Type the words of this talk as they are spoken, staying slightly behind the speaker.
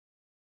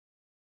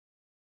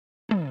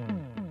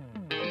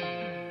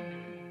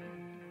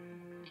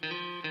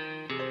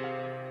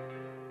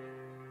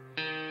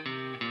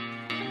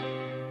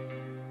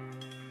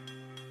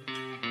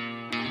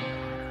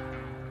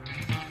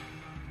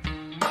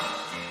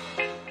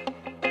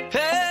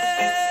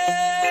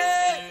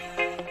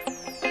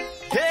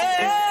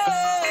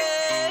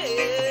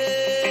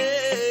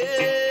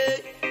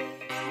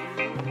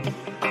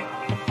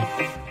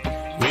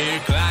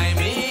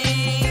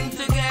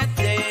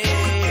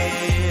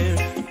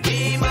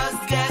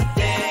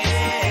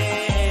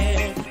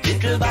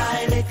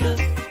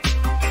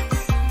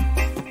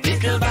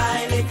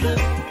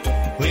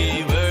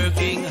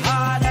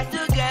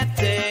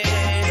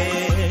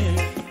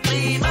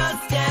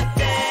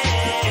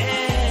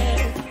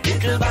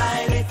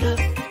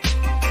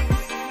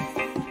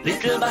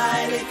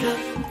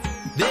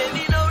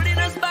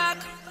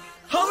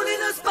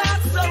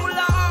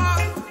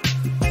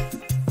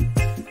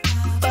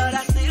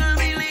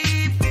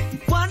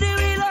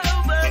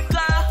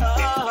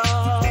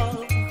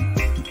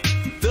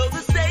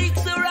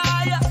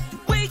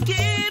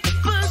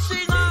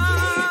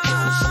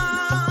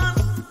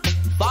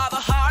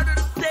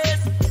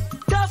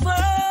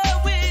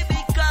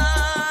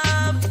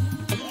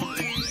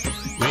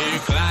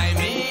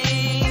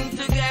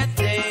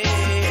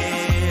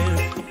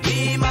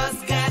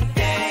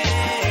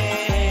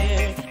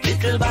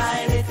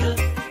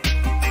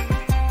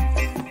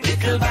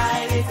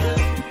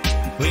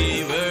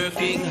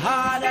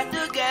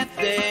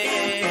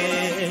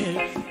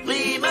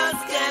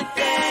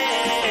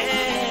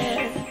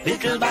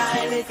little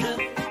by little,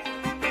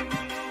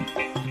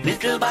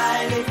 little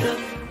by little.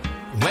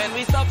 When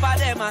we suffer,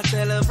 them I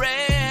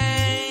celebrate.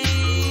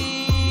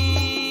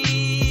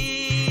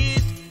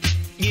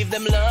 Give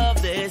them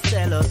love, they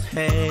sell us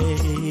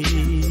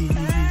hate.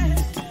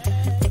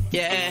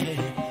 Yeah,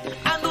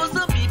 and those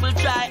some people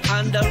try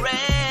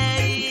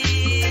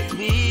underrate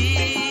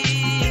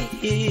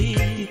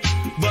me,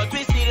 but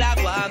we still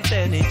have one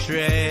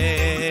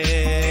penetrate.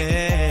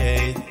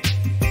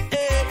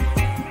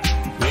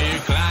 We're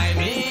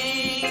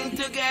climbing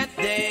to get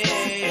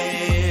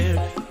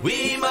there.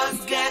 We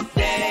must get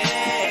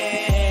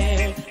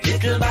there.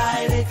 Little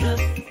by little,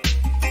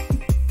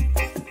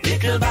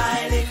 little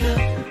by little.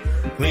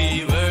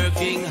 We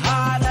working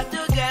harder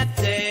to get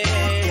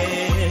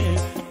there.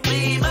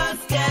 We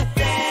must get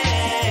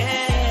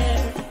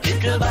there.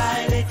 Little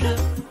by little,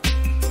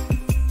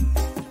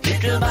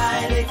 little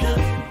by little.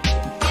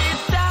 Give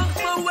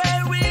thanks for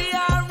where we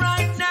are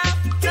right now.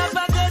 Don't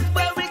forget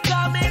where we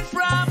coming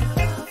from.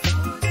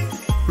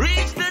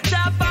 Reach the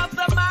top of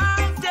the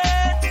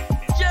mountain.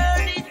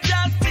 Journey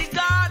just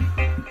begun.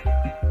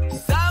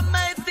 Some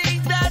may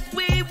think that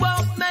we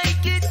won't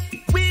make it.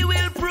 We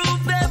will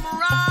prove them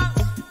wrong.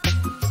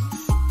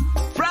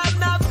 From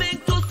nothing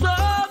to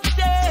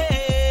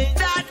something,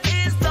 that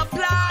is the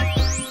plan.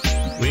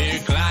 We're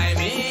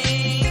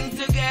climbing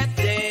to get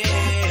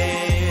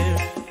there.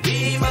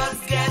 We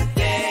must get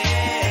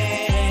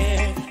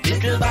there.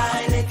 Little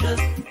by little,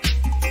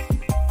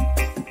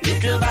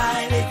 little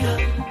by little.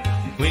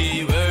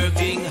 We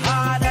working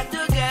harder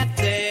to get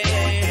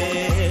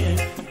there.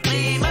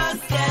 We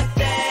must get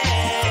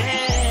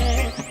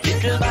there.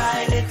 Little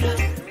by little,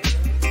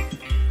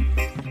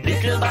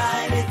 little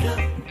by little.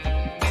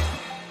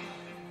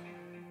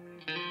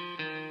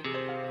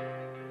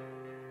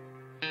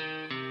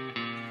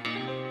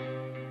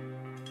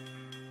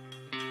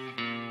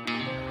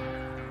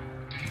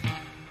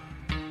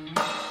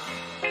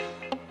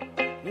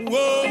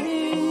 Whoa,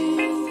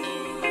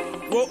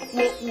 whoa,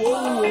 whoa,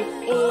 whoa,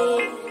 whoa,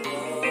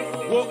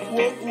 whoa,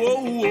 whoa,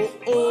 whoa,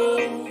 whoa.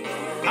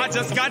 I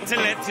just got to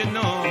let you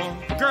know,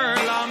 girl,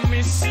 I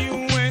miss you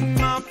when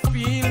my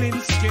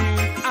feelings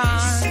came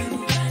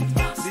on.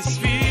 These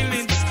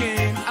feelings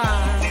came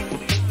on.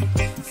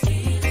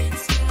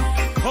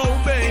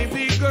 Oh,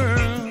 baby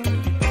girl,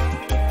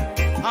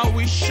 I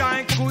wish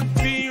I could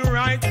be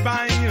right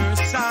by your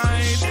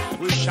side.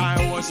 Wish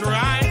I was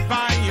right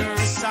by your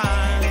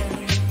side.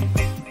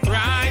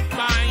 Right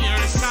by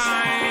your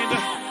side.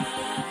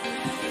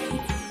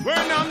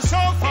 When I'm so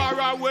far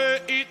away,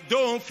 it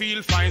don't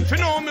feel fine. You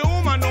know me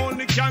woman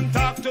only can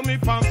talk to me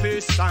on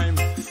FaceTime.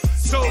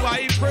 So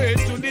I pray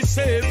to the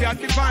Savior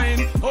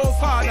divine. Oh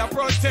Father,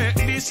 protect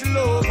this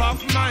love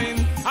of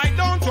mine. I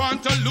don't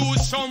want to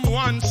lose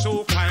someone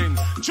so kind.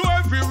 Through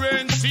every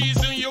rain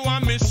season, you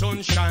are my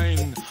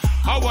sunshine.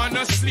 I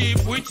wanna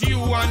sleep with you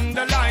on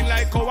the line,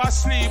 like how I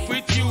sleep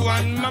with you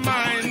on my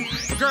mind.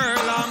 Girl,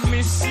 I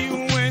miss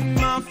you when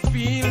my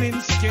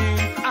feelings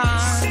came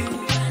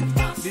on.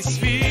 These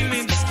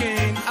feelings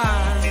came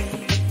on.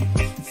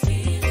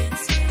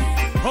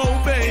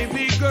 Oh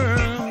baby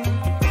girl,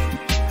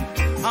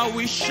 I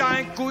wish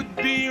I could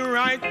be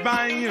right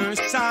by your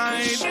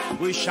side.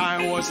 Wish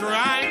I was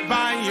right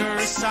by your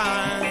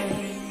side.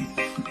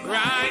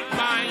 Right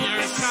by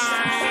your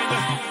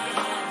side.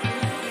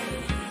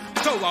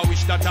 So I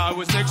wish that I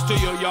was next to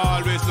you. You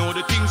always know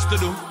the things to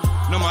do.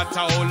 No matter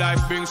how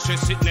life brings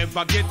stress, it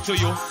never get to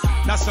you.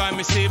 That's why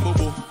me say boo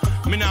boo,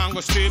 me nah go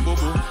stray boo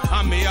boo.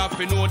 And me have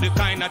to know the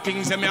kind of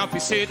things that me have to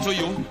say to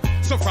you.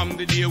 So from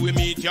the day we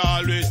meet, you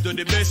always do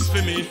the best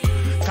for me.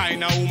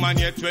 Kind of woman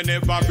yet will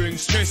never bring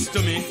stress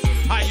to me.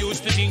 I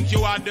used to think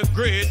you are the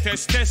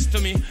greatest test to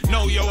me.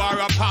 Now you are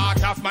a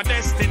part of my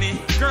destiny.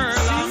 Girl,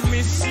 I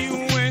miss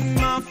you when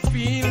my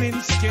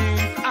feelings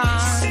came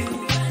on.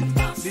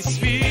 These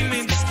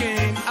feelings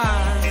came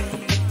on.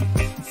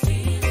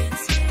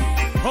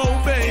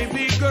 Oh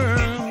baby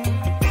girl,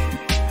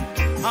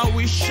 I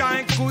wish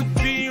I could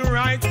be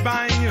right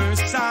by your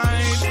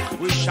side.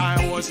 Wish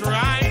I was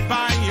right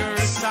by your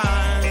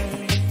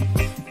side.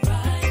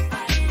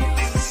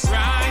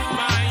 Right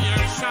by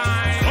your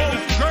side. Oh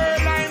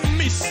girl, I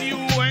miss you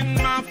when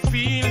my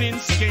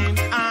feelings came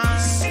on.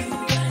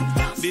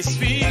 These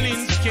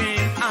feelings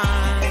came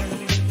on.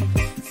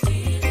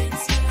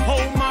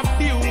 Oh my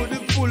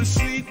beautiful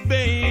sweet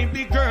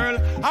baby girl,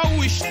 I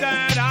wish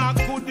that I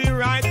could be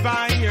right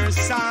by your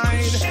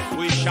side.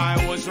 Wish I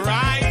was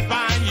right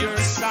by your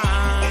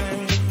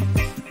side.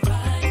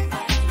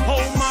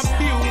 Oh my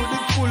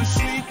beautiful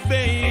sweet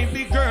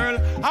baby girl,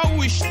 I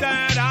wish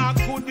that I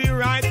could be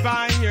right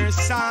by your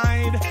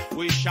side.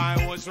 Wish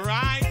I was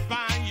right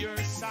by your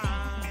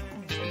side.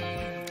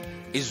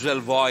 Israel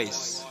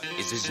voice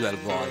is Israel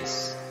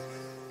voice.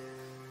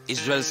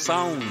 Israel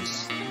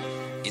sounds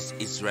is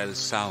Israel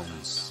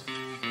sounds.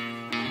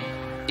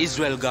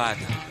 Israel God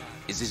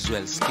is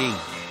Israel's king.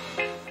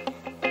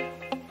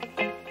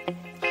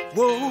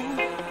 Whoa.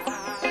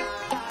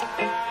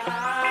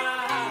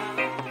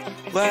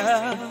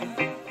 Well,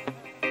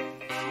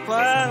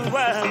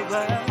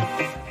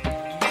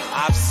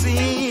 I've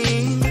seen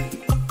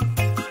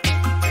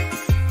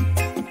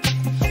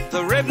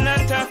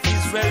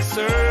Israel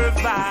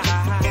survive.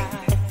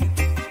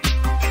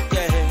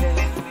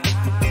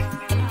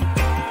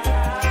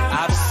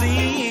 I've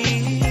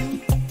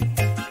seen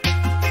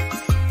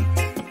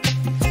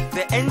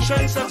the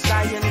entrance of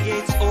Zion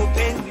gates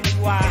open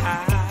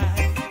wide.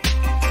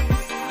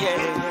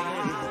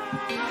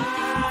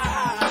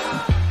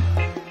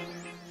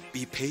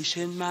 Be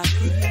patient, my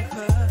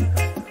people.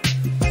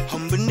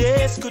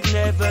 Humbleness could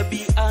never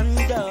be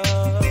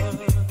undone.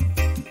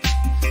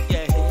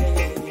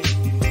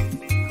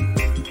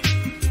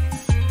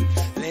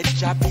 Let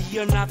Jah be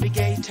your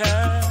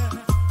navigator.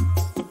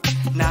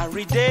 Now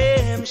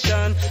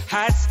redemption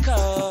has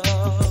come.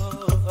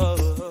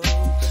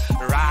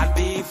 Right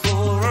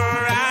before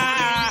our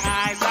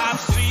eyes, I've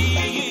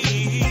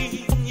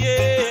seen,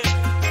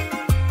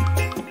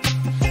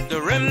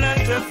 the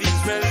remnant of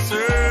Israel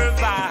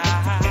survive.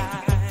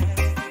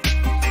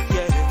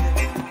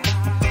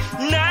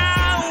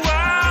 Now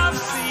I've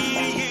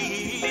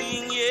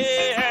seen,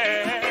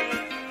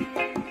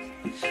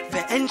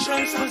 the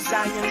entrance to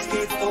Zion's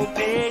gate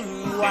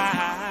open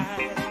wide.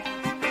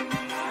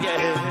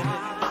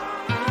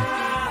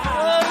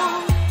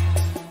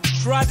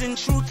 Trodden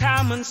through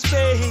time and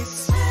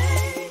space,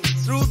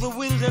 through the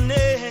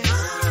wilderness,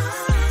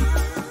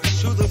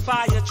 through the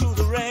fire, through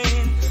the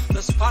rain,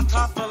 the spot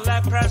of the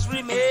lepers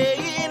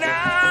remain.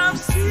 I've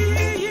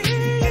seen,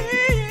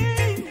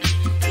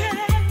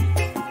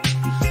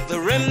 the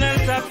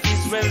remnant of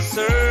Israel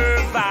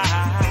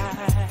survive.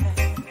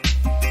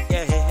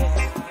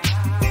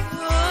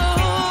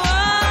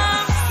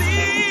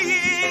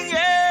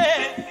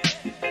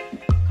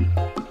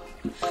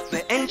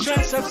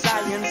 Entrance of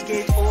Zion's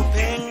gate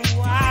open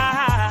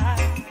wide.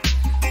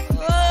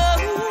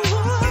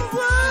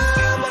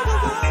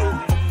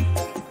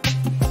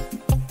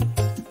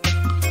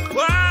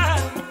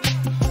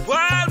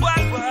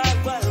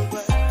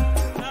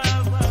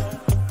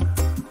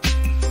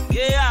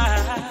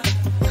 Yeah.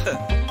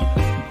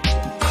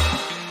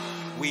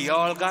 We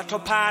all got our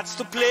parts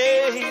to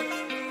play,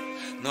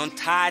 none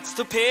tithes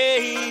to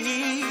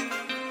pay.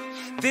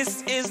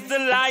 This is the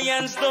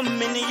Lion's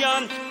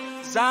Dominion,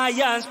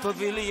 Zion's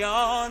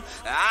pavilion.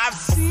 I've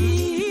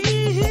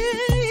seen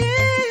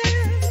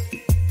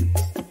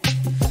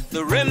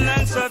the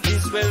remnants of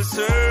Israel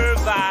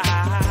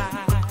survive.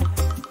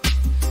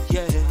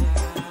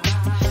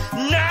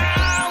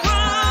 Now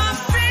I'm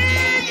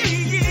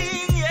seeing,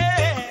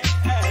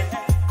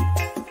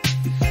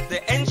 the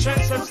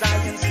entrance of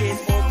Zion's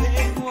gate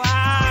open wide.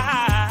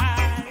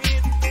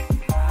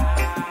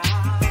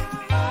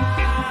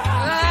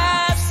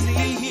 I've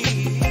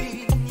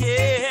seen,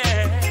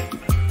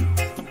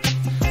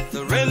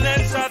 the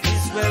remnants of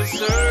Israel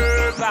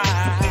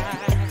survive.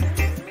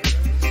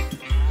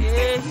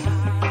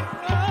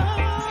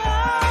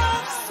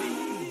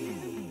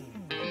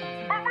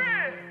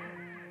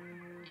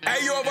 Hey,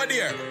 you over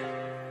there,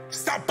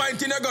 stop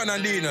pointing a gun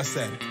on the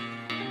innocent.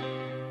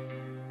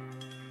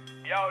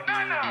 Yo,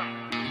 Nanang.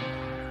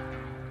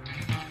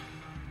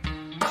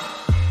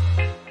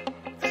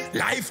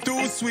 Life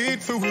too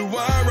sweet for we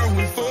war and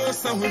we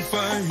fuss and we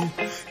fight.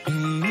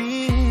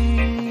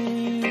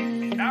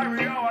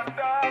 DARRIO, what's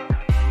up?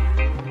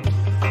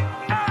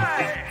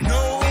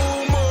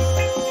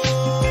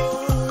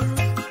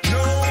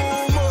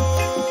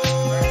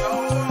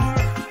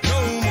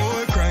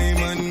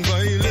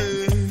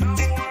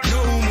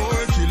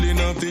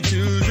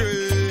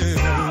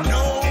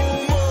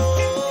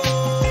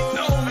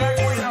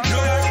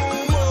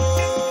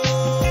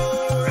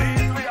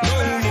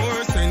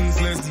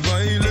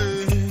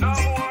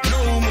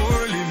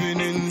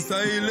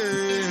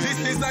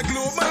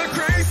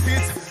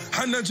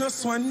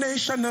 Just one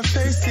nation to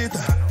face it.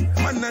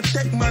 Man, I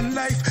take my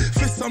life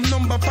for some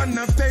number on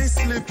a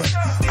payslip,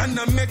 and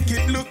I make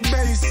it look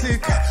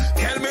basic.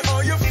 Tell me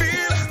how you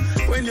feel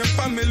when your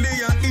family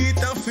you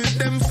eat off with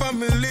them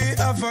family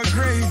have a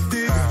grave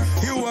dig.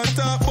 You a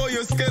talk about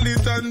your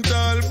skeleton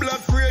tall,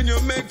 black rain you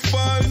make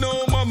fall.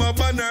 No mama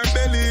ban her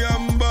belly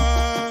and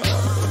bar.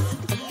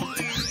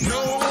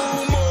 No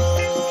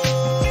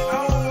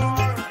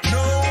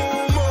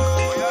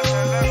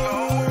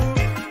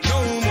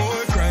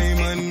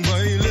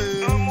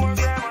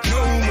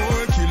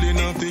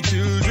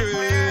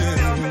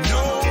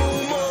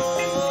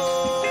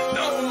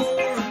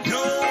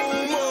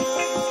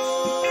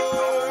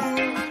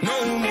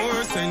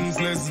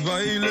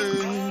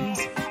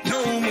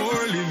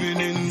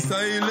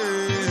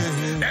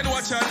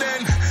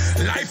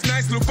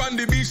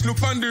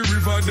look on the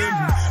river them.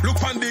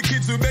 Look on the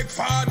kids who beg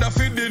father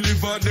fi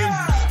deliver them.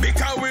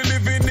 Because we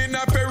living in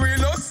a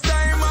perilous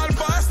time. All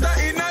pastor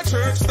in a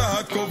church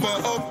start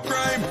cover up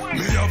crime.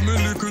 Me have me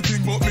little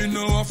thing but me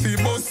know I fi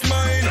bust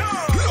mine.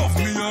 Love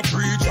me a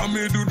preach and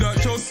me do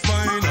that just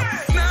fine.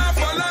 Now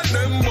follow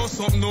them bust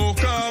up no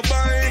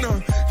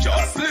carbine.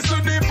 Just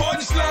listen the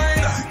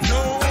punchline.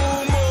 No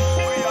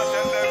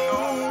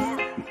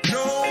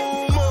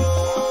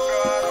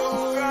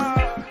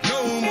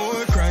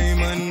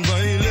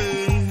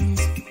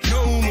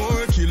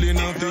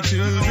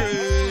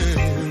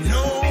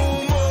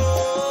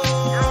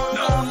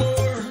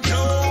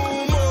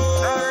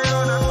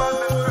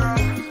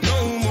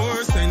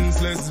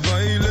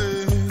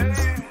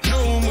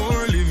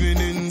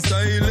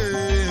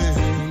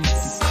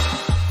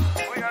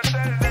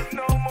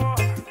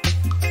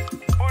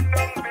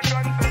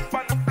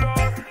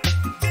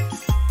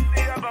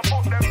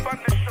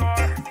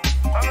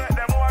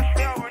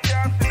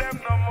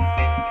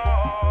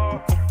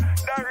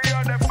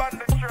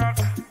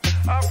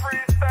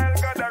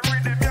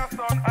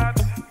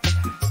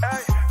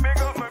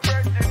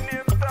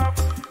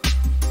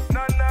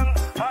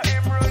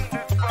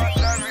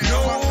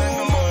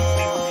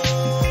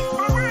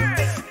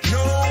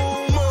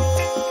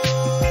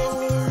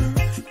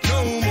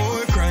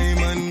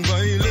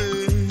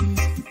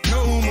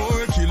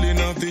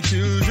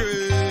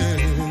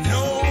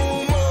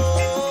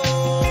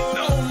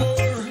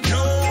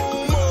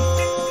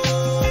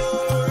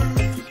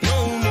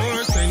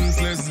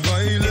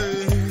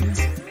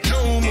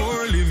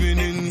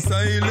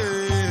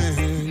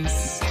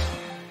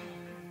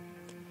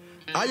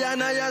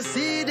Diana, you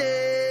see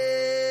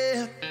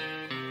them.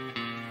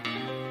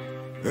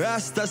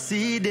 Rasta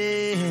see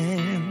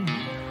them.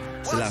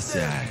 Selassie.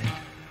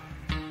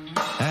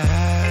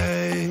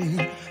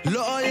 Hey,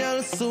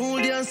 loyal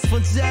soldiers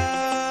for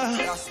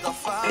Jah.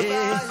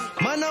 Hey,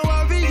 man, a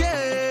warrior.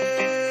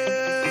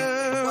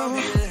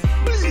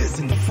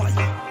 Blazing the fire.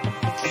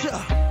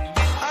 Jah.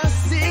 I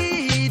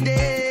see them,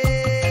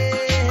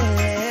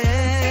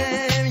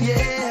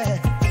 yeah.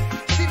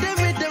 See them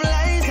with them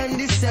lies and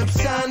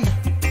deception.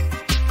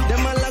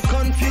 Them all are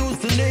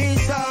confused the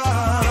nation,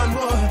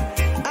 boy.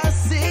 I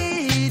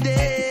see them.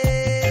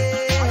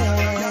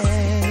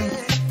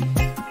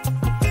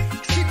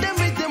 See them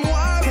with them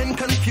war and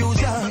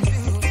confusion.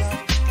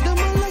 Them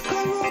all are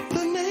corrupt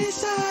the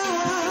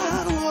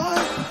nation, boy.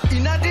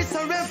 In a this a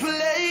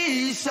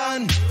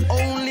revelation,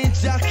 only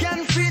Jah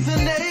can free the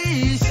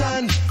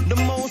nation. The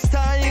most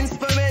high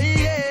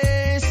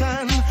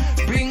inspiration,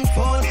 bring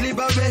forth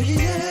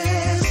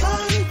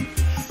liberation.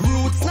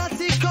 Roots not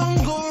the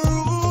Congo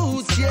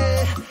roots,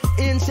 yeah.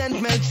 Ancient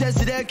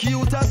CHEZIDEK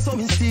youth are so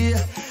me see.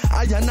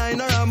 I and I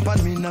no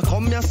rampant, me no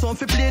come here so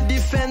fi play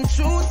defend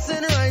truths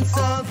and rights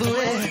all the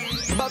way.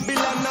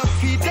 Babylon no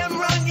feed them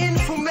wrong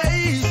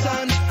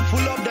information,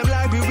 full of them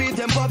library with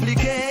them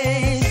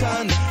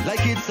publication,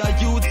 like it's a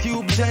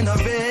YouTube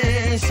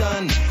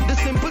generation. The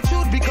simple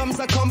truth becomes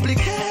a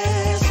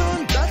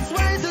complication. That's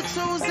why the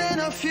chosen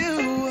a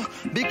few,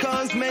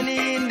 because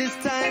many in this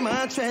time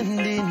are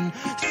trending.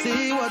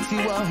 See what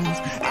you want,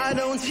 I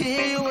don't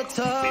hear you at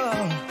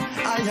all.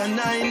 I and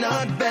I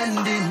not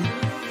bending,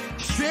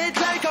 straight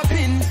like a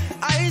pin.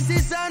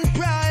 Isis and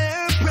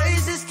prayer,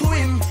 praises to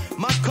him,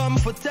 my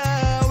comforter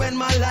when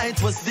my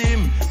light was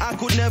dim. I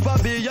could never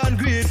be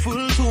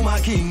ungrateful to my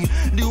king.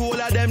 The whole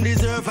of them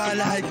deserve a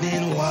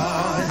lightning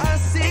wall. I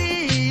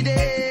see them,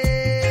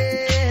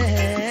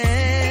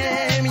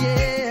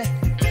 yeah.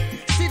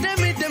 See them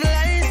with them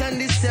lies and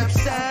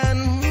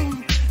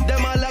deception.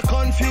 Them all are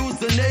confused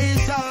the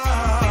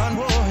nation,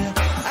 boy.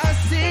 I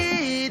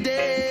see them.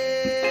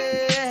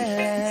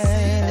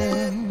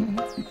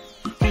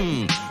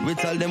 We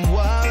tell them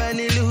war and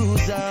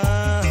illusion.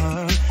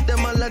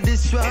 Them all are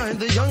destroy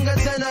the younger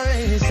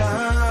generation.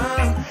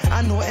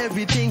 I know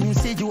everything you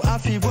see, you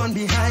have to run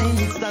behind.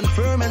 Stand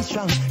firm and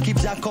strong,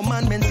 keep your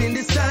commandments in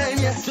this time,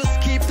 yeah.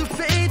 Just keep the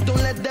faith,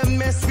 don't let them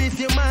mess with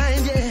your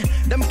mind, yeah.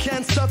 Them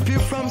can't stop you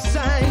from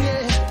sign,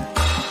 yeah.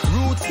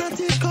 Roots not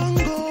the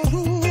Congo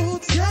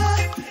roots, yeah.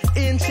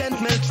 Ancient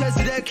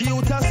CHEZIDEK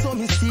youth are so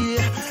me see.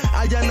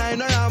 I and I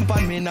no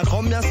rampant, me no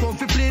come here so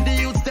fi play the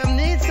youths. Them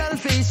need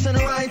salvation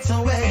right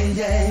away,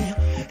 yeah.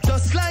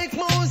 Just like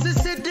Moses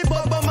said the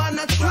Baba man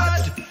a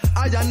trod.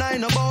 I and I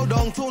no bow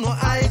down to no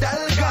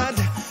idol god.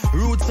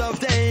 Roots of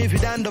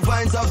David and the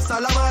vines of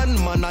Solomon.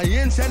 Man, I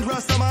ancient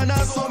Rasta man,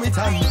 I saw it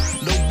on.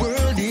 The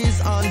world is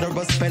under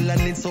a spell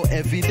and it's so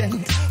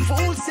evident.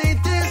 Fools say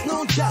there's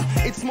no Jah,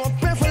 it's more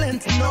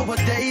prevalent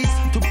nowadays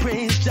to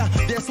praise Jah.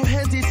 They're so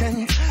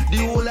hesitant. The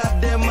whole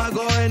of them are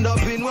going to end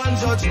up in one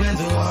judgment.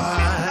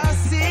 I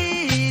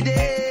see them,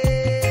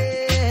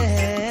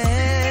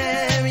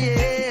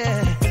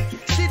 yeah.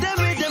 See them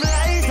with them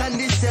lies and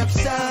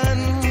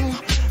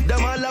deception.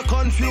 Them all are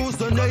confused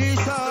the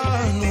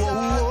nation.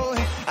 Whoa.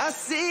 I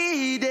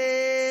see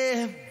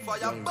them.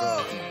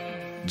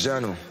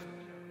 Jono,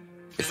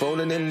 if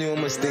only them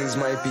numerous things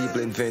my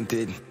people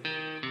invented,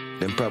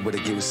 then probably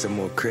give us some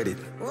more credit.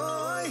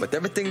 But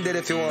everything that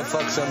if you want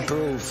facts and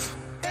proof,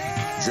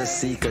 just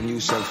seek and you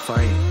shall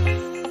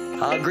find.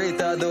 How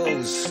great are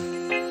those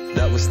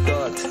that was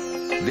thought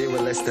they were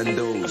less than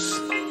those,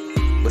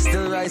 but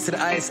still rise to the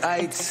highest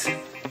heights,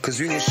 cause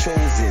we were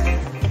chosen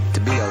to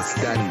be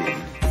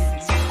outstanding.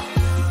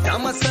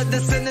 Thomas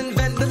Edison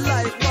invent the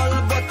light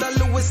bulb, but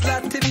Louis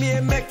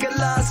Latimer make it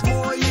last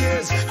more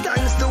years.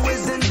 Thanks to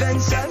his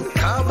invention,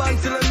 carbon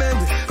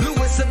filament.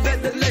 Louis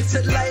invent the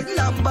electric light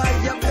lamp by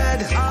your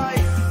bed. Aye,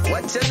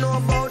 what you know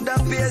about the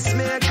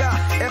pacemaker?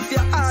 If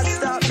your heart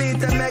stop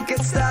beating, make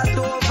it start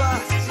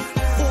over.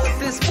 Both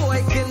this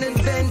boy can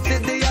invent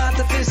the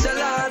artificial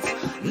heart,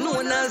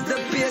 known as the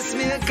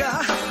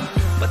pacemaker.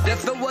 But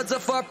if it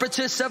wasn't for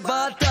Patricia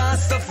Vata,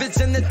 stuff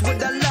it's in it with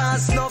the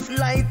last, enough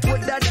light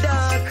with the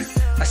dark.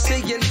 She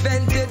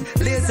invented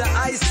laser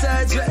eye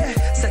surgery,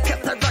 so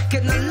kept her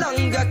rocking no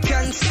longer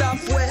can't stop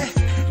way.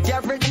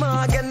 Garrett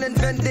Morgan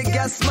invented the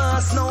gas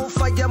mask, no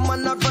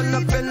fireman I run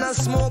up in the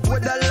smoke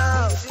with a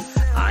laugh.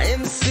 I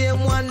am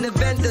same one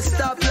invent the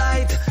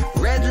stoplight,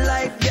 red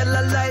light,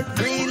 yellow light,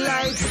 green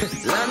light.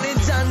 Lonnie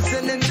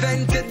Johnson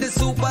invented the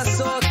super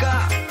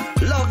soaker,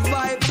 loved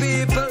by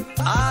people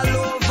all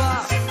over.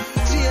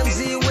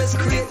 GMZ West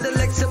create the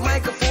lecture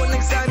microphone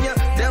next time you're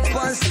there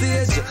on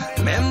stage.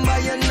 Remember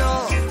you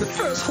know, the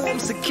first home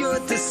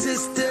security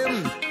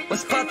system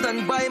was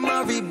patterned by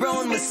Mary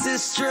Brown, my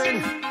sister.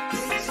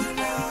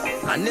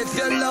 And if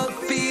you love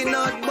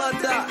peanut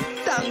butter,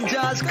 thank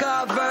George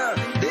Carver,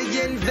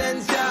 the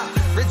inventor.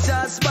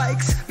 Richard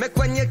Spikes, make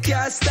when your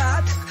car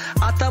start.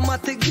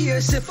 Automatic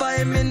gear shift, I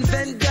am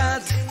invent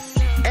that.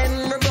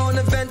 Henry Brown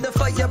invent the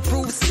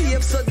fireproof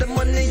safe, so the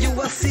money you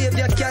are save,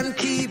 you can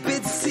keep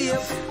it safe.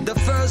 The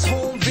first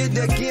home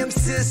video game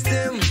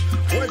system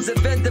was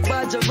invented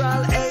by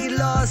Gerald A.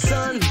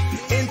 Lawson.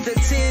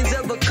 Interchange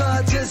of a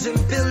cartridge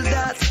and build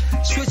that.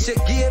 Switch a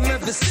game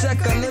every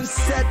second and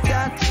set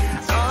that.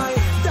 I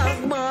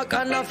tag mark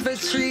and off it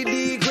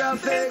 3D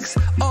graphics.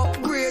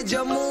 Upgrade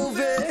your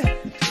movie.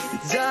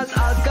 Just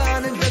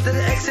Alcan invented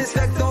the X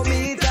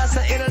spectrometer.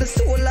 So in the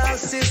solar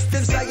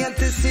system,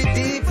 scientists see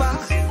deeper.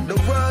 The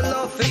world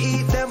love to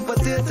eat them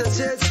potato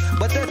chips,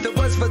 but if it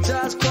was for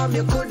Josh Crumb,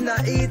 you could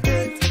not eat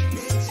it.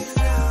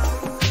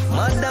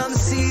 Madame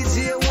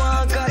C.J.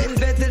 Walker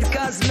invented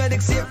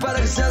cosmetics, hair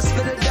products just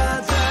for the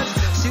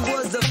dancers. She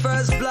was the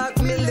first black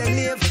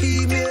millionaire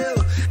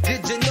female.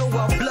 Did you know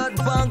our blood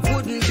bank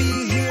wouldn't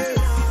be here?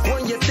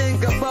 When you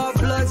think about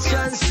blood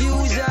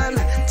transfusion,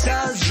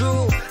 Charles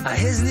Drew,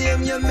 his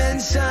name you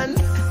mentioned.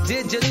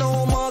 Did you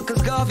know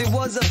Marcus Garvey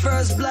was the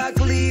first black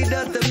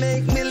leader to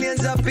make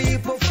millions of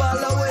people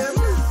follow him?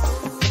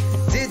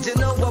 Did you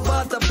know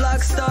about the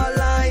Black Star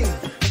Line?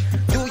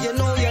 Do you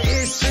know your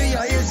history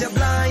or is you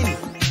blind?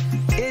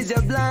 Is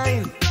you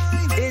blind?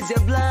 Is you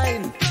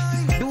blind?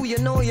 Do you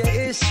know your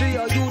history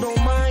or you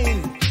don't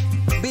mind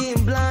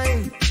being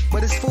blind?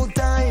 But it's full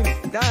time.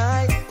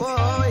 Die,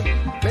 boy.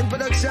 MINK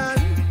production,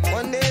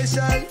 one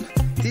nation,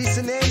 peace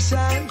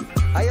nation,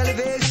 high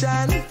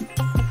elevation.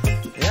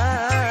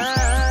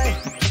 Yeah,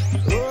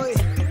 boy.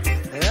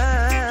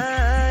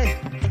 Yeah,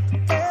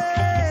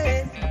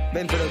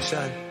 MINK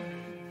production.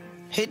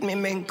 Hit me,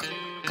 MINK.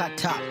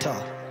 Katata.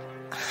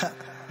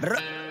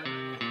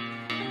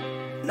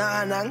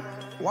 Nanang,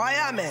 why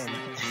am I?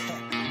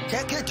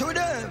 Take it to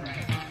them.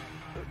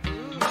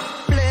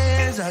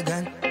 Blaze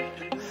again.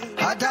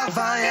 Hot a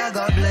fire,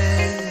 God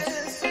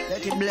blaze.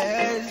 Let it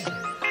blaze.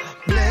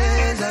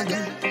 Blaze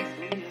again.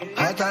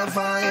 Hot a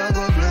fire,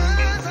 God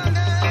blaze.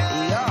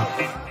 Yeah.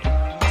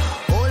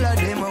 All of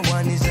them I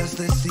want is just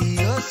to see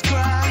us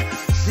cry,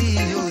 see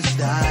us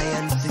die,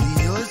 and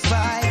see us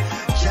fight.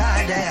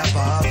 Jah there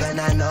above, and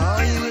I know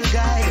He will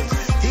guide us.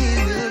 He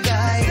will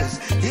guide us.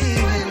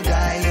 He will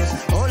guide us.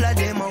 All of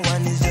them I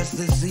want is just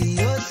to see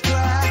us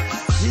cry,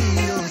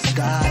 see us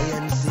die,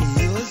 and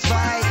see us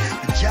fight.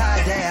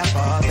 Jah there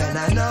above, and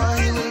I know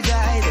He will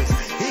guide us.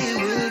 He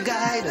will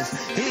guide us.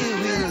 He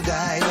will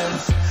guide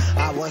us.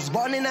 I was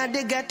born in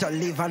the ghetto,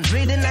 live and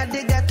breathe in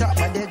the ghetto,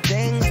 but the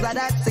things that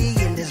I see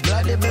in this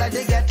bloody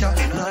ghetto,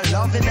 no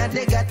love in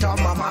the ghetto,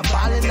 mama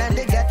balling in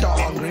the ghetto,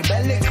 hungry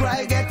belly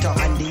cry ghetto,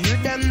 and the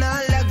youth them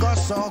not let go,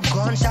 so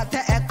gunshot to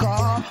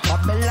echo,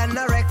 bubble on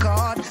the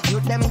record, you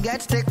them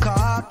get stick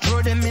up,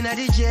 throw them in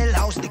the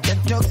jailhouse, the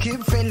ghetto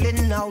keep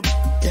filling out,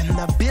 them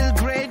the bill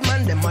grade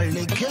man, them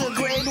only kill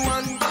grade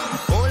one,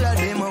 all of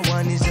them I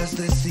want is just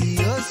to see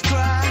us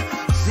cry,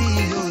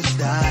 see us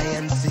die,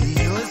 and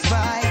see us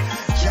fight.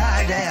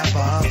 Jah there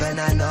above, and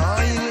I know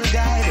He will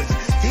guide us.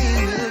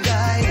 He will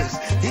guide us.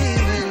 He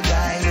will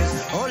guide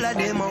us. All of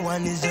them I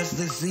want is just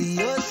to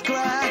see us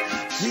cry,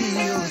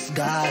 see us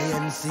die,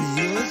 and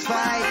see us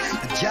fight.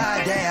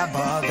 Jah there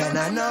above, and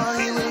I know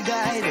He will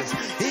guide us.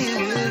 He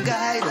will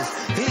guide us.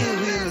 He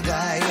will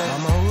guide us.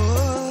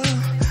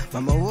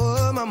 Mama,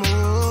 oh, mama,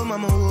 oh,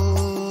 mama,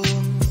 oh,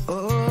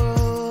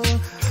 oh,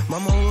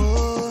 mama,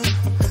 oh,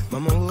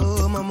 mama,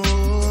 oh, mama,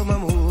 oh,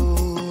 mama,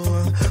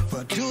 oh.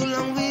 For too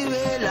long we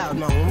were loud,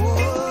 mama,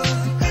 oh,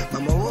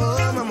 mama,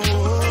 oh, mama,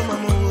 oh,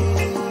 mama,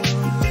 oh,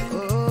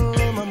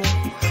 oh, mama,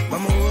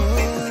 mama,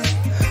 oh,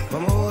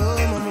 mama, oh,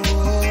 mama,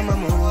 oh,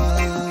 mama,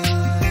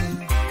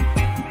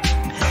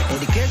 oh.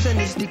 Education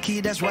is the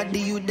key, that's what the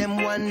youth them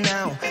want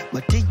now.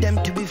 But teach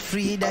them to be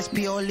free, that's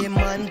purely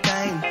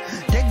mankind.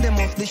 Take them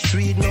off the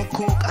street, no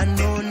coke and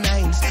no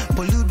nines.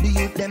 Pollute the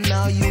youth them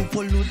now, you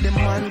pollute the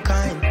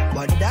mankind.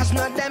 But that's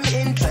not them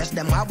interest,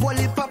 them have all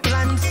heap of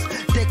plans.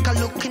 Take a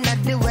look in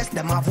at the west,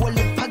 them have all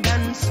heap of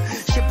guns.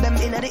 Ship them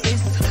in at the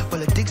east,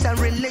 politics and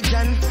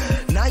religion.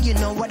 Now you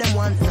know what they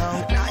want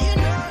now. Now you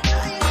know.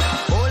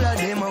 All of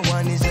them I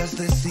want is just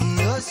to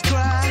see us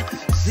cry,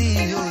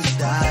 see us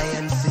die,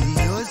 and see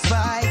us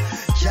fight.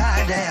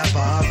 Jah there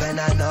above, and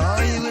I know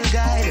He will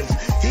guide us.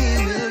 He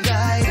will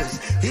guide us.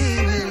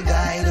 He will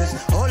guide us.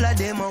 All of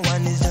them I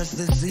want is just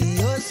to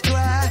see us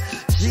cry,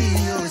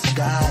 see us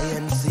die,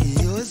 and see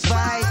us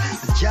fight.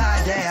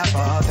 Jah there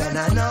above, and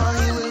I know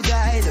He will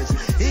guide us.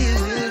 He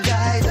will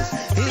guide us.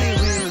 He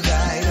will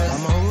guide us.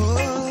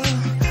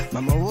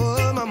 Mama,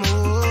 oh, mama,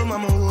 oh,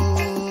 mama,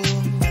 oh,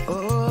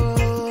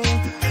 oh,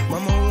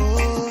 mama,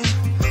 oh,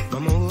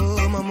 mama,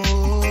 oh, mama,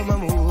 oh,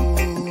 mama, oh.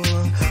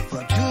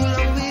 For too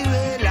long we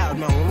were loud,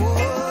 mama,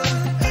 oh,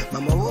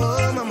 mama, oh,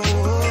 mama, oh,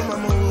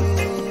 mama,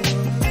 oh,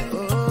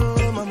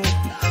 oh, mama,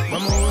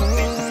 mama, oh,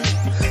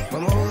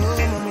 mama,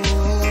 oh, mama,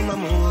 oh,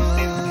 mama,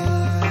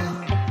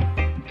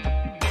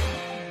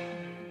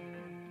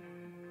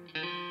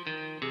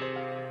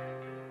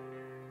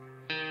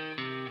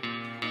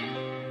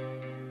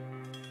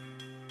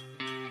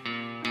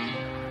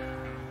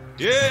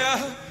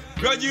 Yeah,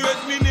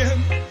 graduate me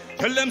name.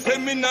 Tell them say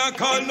me not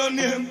call no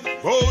name.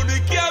 Oh, the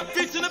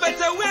catfish in the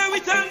better wear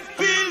it and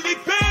feel the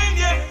pain,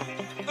 yeah.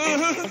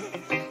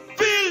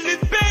 Feel the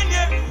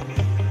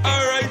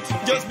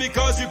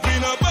because you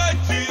pin a bag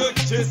to your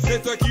chest,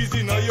 set a keys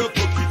in your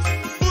pocket.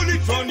 Pull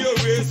it on your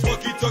waist,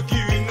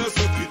 walkie-talkie in a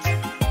socket.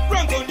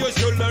 Rank on your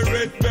shoulder,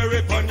 red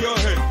beret on your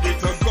head.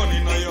 With a gun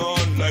in your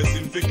hand,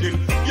 license to kill.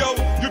 Yo,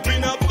 you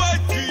pin a bag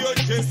to your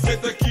chest,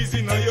 set a keys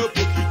in your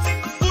pocket.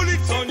 Pull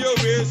it on your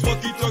waist,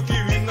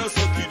 walkie-talkie in a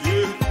socket,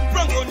 yeah.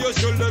 Rank on your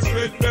shoulders,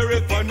 red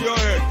beret on your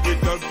head.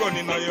 With a gun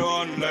in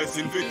your hand,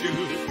 license to kill.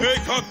 Hey,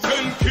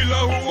 Captain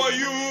Killer, who are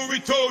you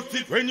without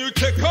it? When you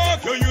take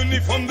off your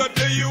uniform that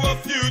day you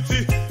have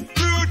duty.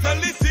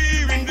 Brutality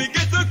in the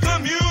ghetto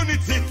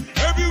community.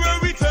 Everywhere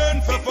we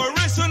turn,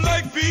 separation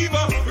like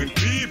fever. When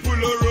people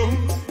are around,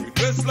 we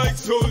dress like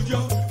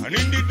soldier. And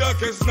in the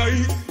darkest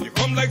night, you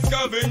come like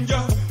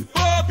scavenger.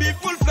 Poor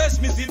people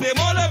flesh, me see them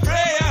all a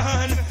prayer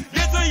hand.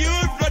 Ghetto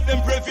youth, let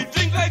them pray fi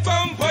drink like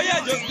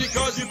vampire. Just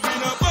because you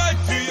pin a bag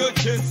to your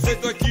chest,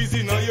 set the keys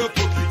in your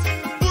pocket.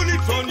 Pull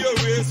it on your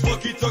waist,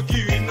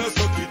 walkie-talkie in a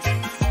socket.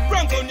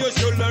 Rank on your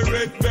shoulder,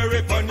 red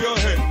beret on your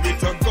head.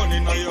 With a gun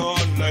in your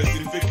hand,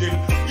 license to kill.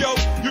 Yo,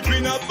 you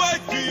pin a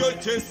bag to your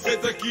chest,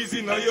 set the keys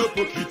in your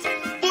pocket.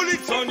 Pull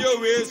it on your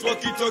waist,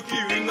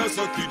 walkie-talkie in a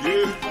socket,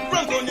 yeah.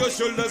 Rank on your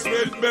shoulders,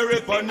 red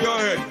beret on your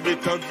head.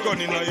 With a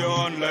gun in your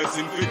hand,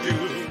 license to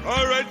kill.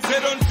 Alright, say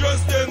don't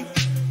trust them.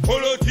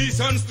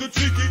 Politicians too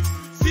tricky.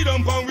 Sit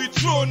down on with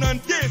throne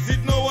and taste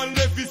it. No one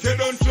left, he say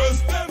don't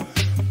trust them.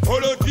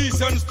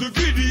 Politicians too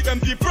greedy.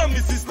 Empty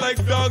promises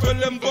like dog, well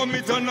them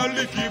vomit and a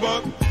licky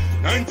back.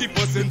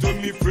 90% of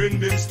me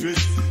friend them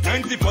stress.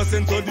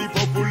 90% of the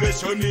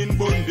population in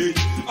bondage.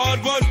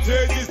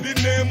 Advantage is the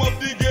name of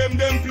the game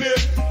them play.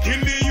 Kill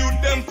the youth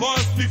them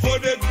fast before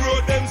they grow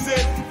them say.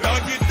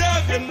 Doggy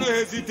dog them no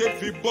hesitate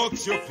fi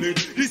box your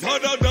plate. It's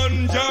harder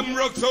than jam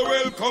rock, so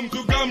welcome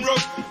to Gam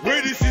Rock.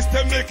 Where the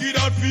system make it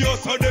hard for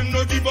us, so them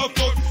no give a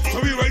fuck. So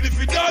we ready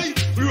fi die,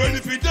 we ready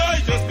fi die.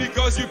 Just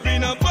because you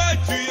pin a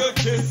bag to your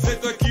chest,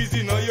 set the keys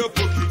in your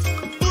pocket.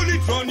 Pull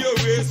it on your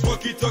waist,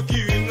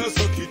 walkie-talkie in a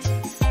socket.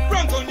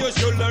 Rank on your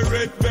shoulder,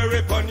 red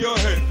beret on your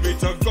head.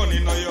 With a gun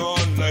in your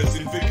hand,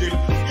 license to kill.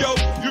 Yo,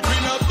 you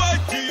pin a bag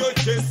to your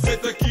chest,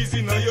 set the keys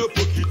in your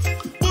pocket.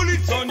 Pull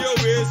it on your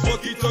waist,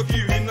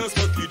 walkie-talkie in a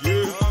socket,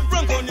 yeah.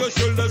 Rank on your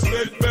shoulders,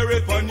 red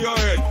beret on your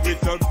head.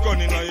 With a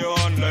gun in your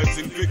hand,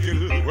 license to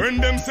kill. When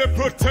them say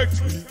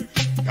protect me,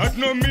 that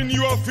no mean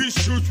you have to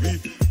shoot me.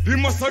 The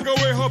massacre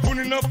way happen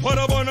in a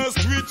parabana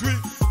sweet we.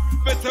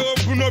 Better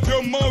open up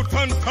your mouth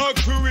and talk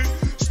to it.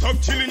 Stop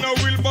chilling a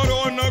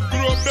wheelbarrow and a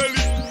grow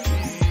belly.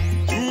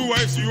 Two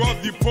wives you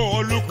have the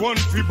power, look one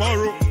fi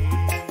borrow.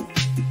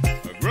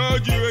 A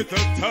graduate to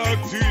talk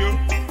to you.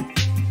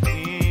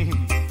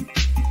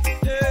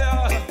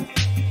 Yeah.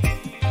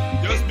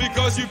 Just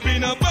because you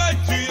pin a bag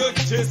to your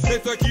chest,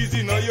 set the keys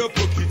in your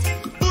pocket.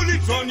 Pull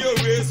it on your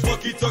waist,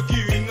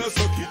 walkie-talkie in a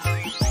socket.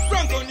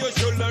 Rank on your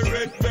shoulder,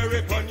 red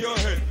beret on your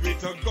head.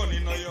 With a gun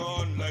in your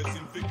hand,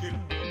 license to kill.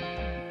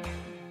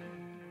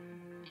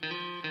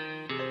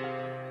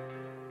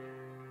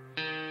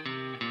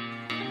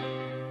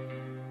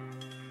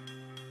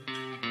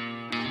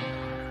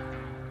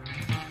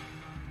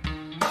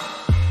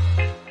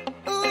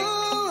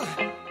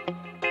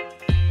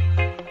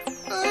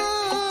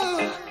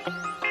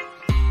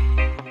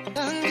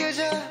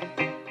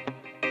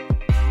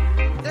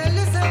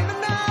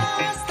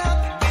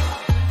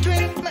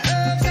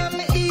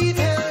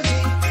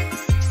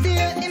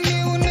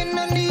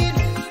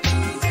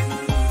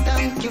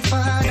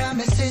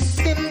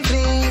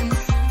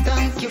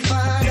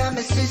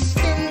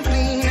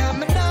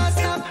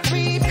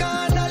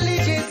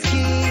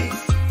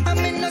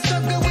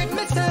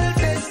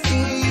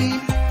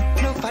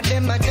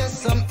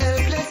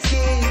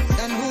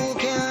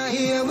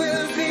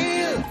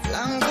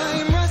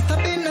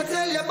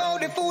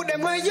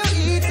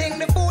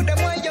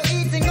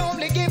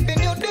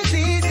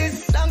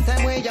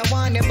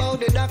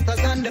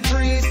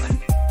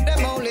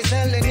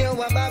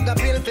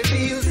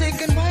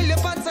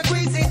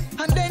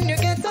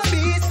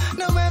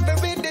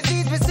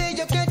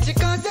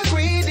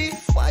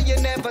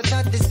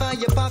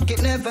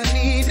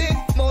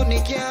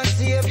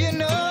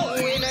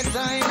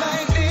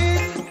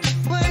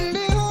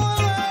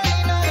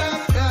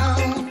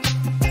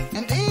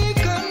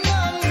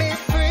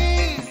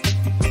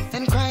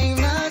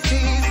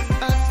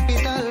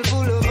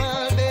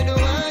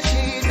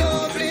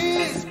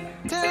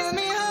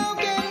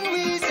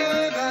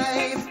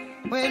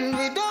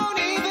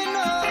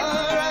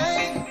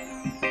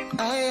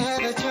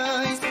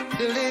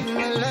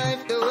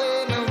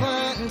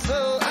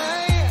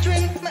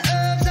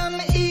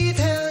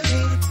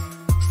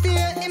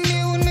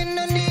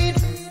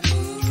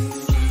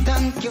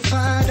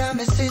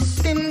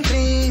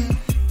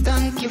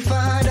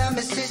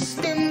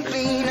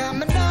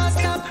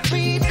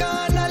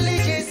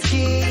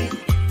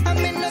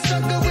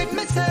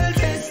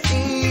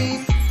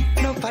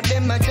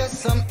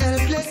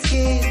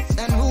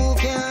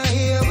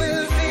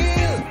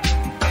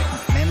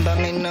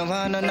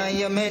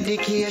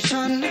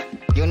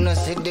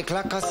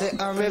 Like I say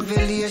a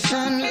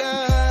revelation,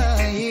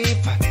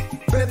 life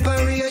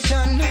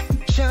preparation.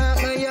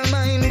 Sharpen your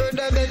mind, but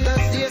I better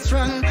stay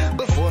strong.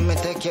 Before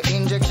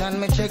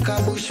like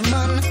a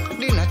bushman.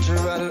 The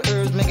natural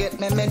herbs me get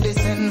my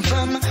medicine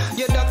from.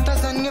 Your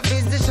doctors and your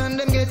physician,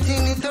 them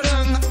getting it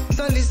wrong.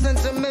 So listen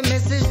to me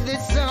message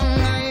this song.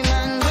 I'm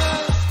on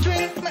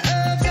drink my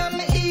herbs and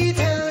me eat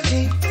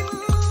healthy.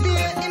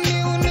 Stay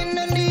immune in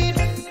the need.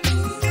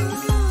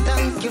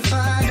 Thank you,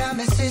 Father,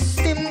 my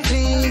system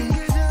clean.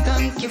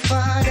 Thank you,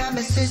 Father,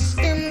 my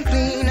system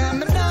clean.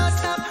 I'm a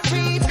daughter,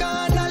 read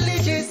God,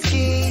 knowledge is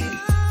key.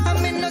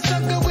 I'm in a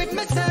struggle with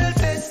my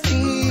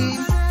self-esteem.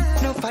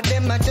 No for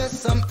them are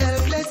just some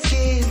helpless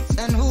kids,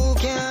 and who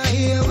can't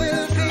hear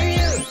will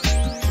feel.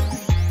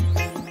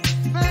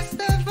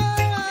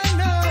 Rastafari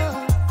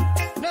know,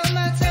 no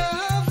matter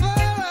how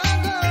far I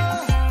go,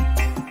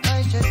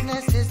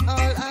 righteousness is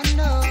all I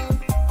know,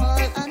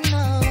 all I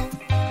know,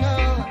 no.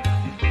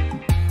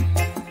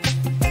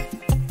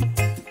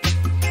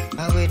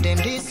 How will them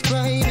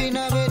describe,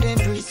 how will them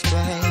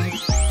prescribe?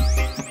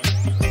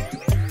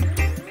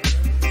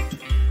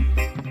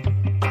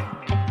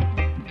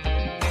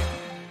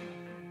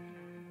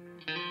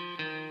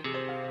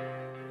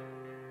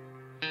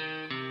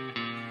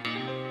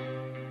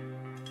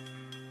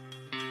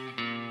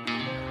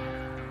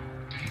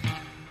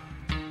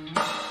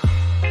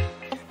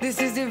 This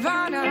is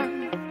DIVAANA.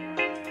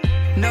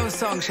 No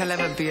song shall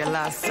ever be a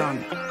last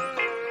song.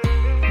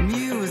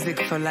 Music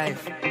for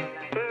life.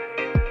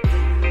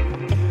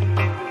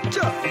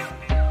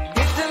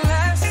 It's the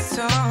last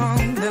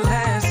song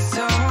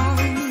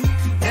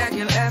that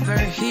you'll ever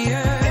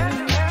hear.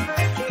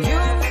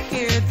 You'll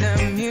hear the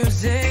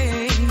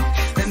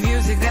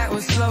music that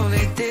will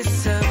slowly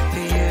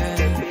disappear.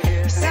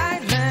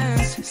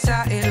 Silence,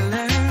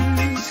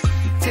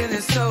 till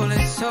the soul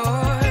is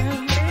sore.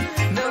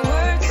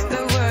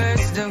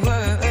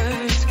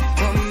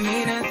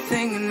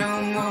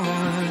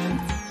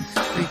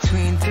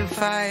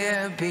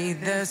 Fire be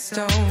the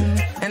stone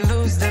and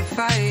lose the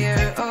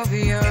fire of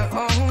your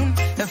own.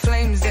 The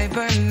flames they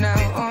burn now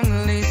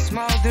only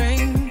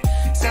smoldering,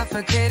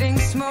 suffocating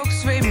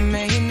smokes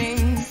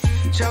remaining.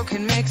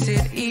 Choking makes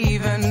it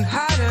even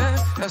harder.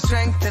 No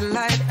strength to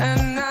light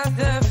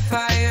another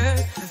fire.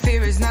 The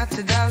fear is not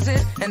to douse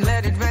it and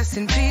let it rest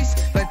in peace,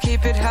 but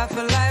keep it half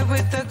alive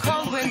with the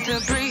cold winter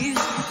breeze.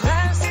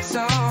 Last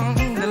song,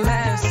 the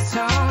last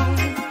song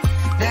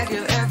that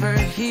you'll ever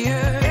hear.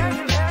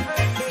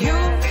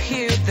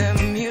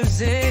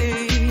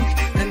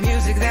 The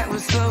music that will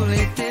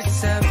slowly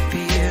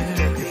disappear.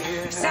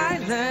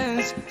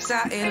 Silence,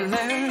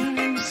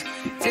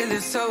 till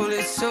the soul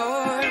is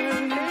sore.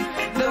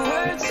 The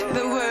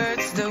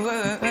words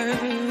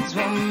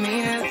won't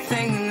mean a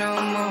thing no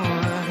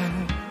more.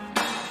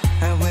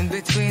 I went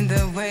between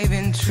the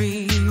waving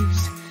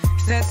trees,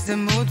 sets the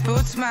mood,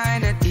 puts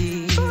mind at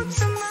ease.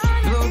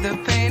 Blow the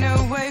pain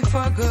away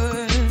for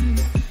good,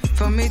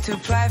 for me to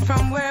fly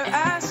from where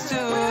I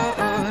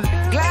stood.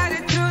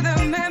 Glided through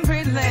the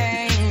memory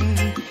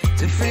lane,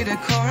 to free the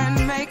core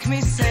and make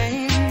me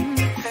sane.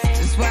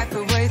 To swipe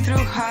away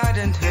through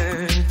hardened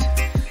hurt,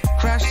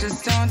 crush the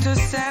stone to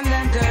sand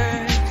and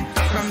dirt.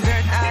 From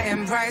dirt I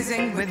am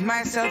rising, with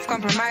myself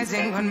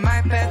compromising on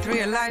my path,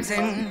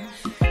 realizing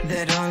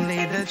that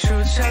only the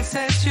truth shall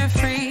set you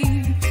free,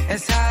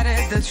 as hard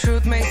as the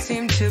truth may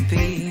seem to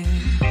be.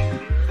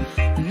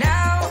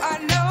 Now I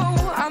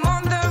know I'm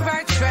on the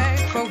right track,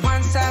 for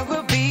once I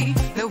will be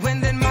the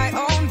wind in my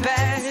own bag.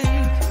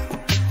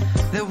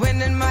 The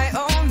wind in my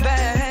own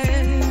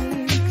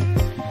bag.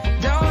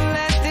 Don't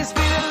let this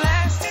be the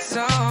last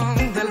song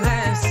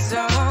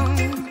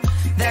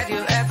that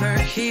you'll ever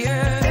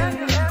hear.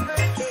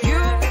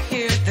 You'll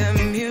hear the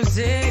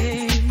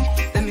music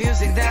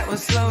that will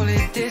slowly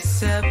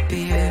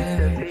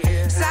disappear.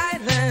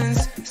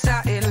 Silence,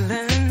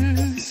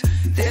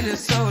 till the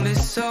soul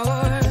is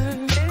sore.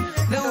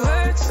 The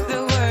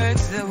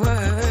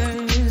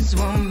words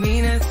won't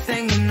mean a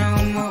thing no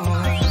more.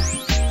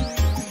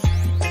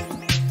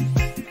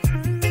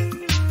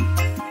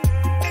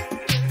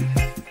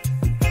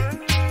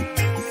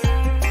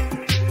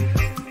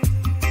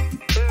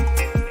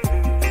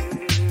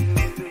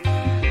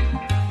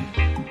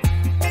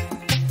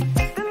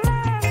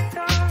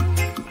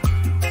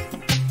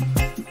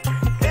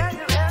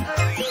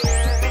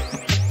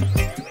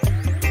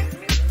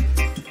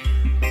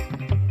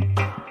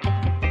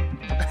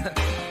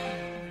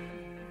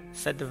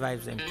 Set the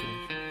vibes empty.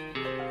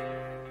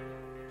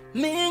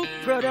 MINK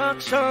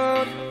production.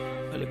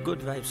 All the good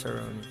vibes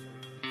around you.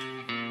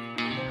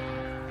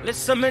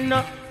 Listen me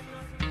now.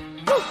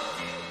 Woo.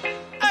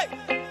 Hey.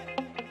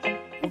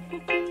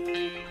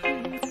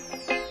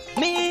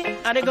 Me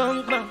and the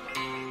gun man.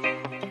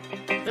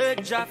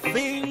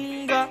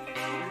 PHINGA.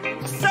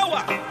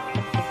 Sour.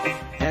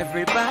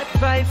 Every bad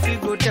vibe we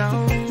go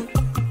down.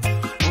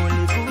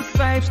 Only good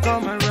vibes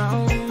come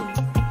around.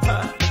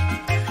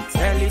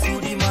 Tell it to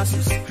the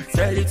masses,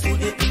 tell it to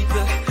the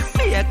people.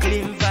 We are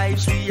clean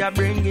vibes we are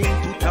bringing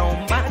to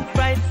town. Bad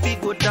vibes we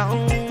go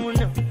down.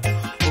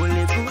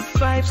 Only good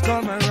vibes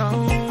come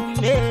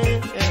around.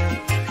 Yeah.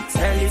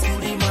 Tell it to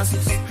the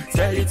masses,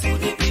 tell it to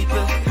the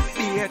people.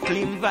 We are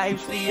clean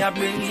vibes we are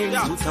bringing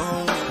to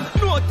town.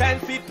 No time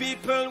for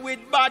people with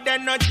bad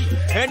energy.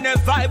 Any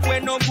vibe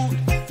when no good,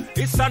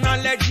 it's an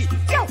allergy.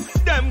 Yo,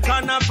 them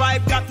kind of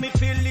vibe got me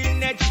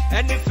feeling edgy.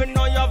 And if you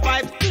know your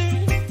vibe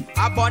clean,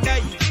 I'm on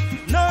it.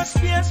 No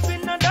space for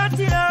no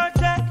dirty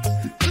hearted.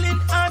 Clean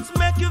hearts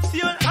make you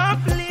feel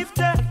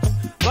uplifted.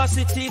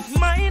 Positive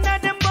mind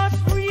and them bus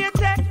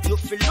rated. You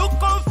feel look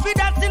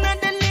confident in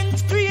the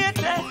links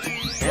created.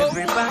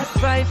 Every bad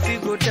vibe fi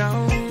go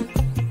down.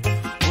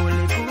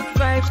 Only good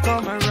vibes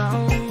come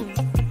around.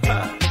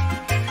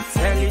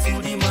 Tell it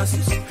to the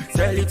masses,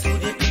 tell it to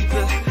the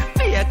people.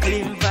 Be a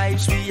clean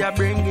vibes we are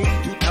bringing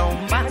to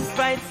town. Bad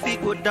vibes fi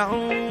go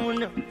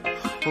down.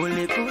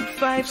 Only good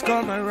vibes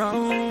come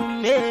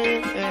around.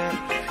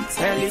 Yeah.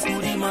 Tell it to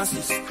the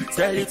masses,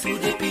 tell it to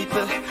the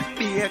people.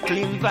 Be a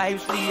clean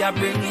vibes we are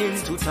bringing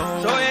to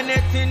town. So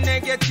anything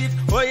negative,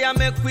 oh yeah,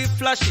 make we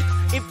flush it.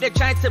 If they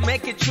try to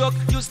make it joke,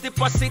 use the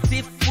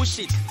positive, push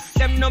it.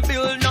 Them no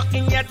build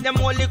nothing yet, them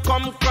only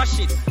come crush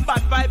it.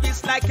 Bad vibe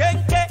is like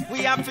MINK,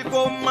 we have to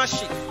go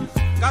mash it.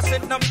 Cause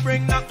it don't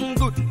bring nothing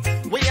good.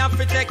 We have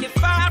to take it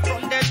far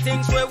from the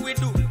things where we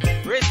do.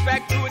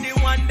 Respect to the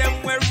one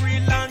them we're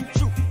real and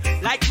true.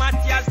 Like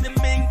Matthias, the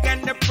MINK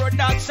and the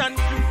production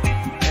crew.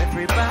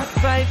 Every bad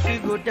vibe we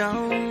go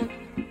down.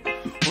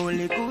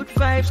 Only good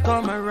vibes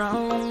come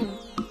around.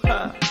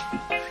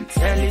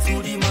 Tell it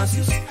to the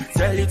masses,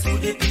 tell it to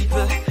the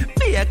people.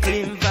 Be a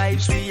clean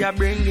vibes we are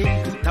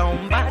bringing to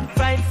town. Bad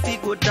vibes we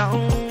go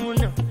down.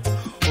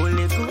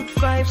 Only good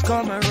vibes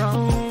come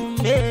around.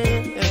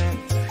 Yeah.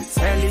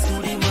 Tell it to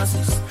the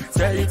masses,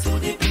 tell it to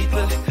the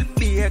people.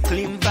 Be a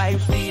clean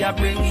vibes we are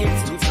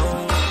bringing to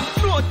town.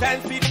 No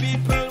time for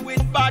people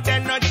with bad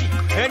energy.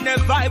 Any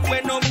vibe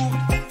when no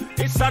good,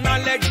 it's an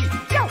allergy.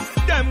 Yo,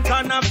 them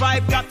kind of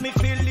vibe got me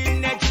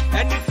feeling edgy.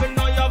 And if you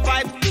know your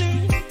vibe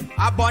clean,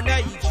 I'm on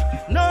it.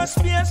 No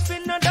space for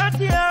no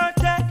dirty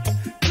hearted.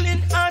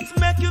 Clean hearts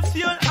make you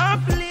feel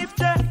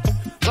uplifted.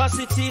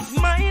 Positive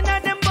mind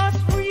and them bus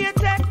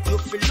rated. You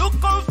feel look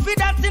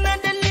confident in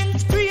the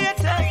links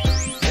created.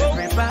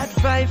 Every bad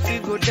vibe we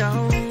go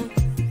down.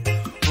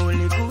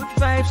 Only good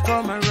vibes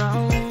come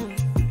around.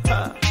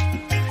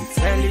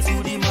 Tell it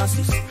to the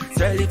masses,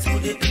 tell it to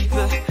the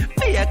people.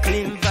 Be a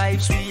clean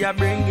vibes we are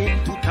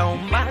bringing to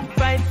town. Bad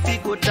vibes we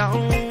go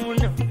down.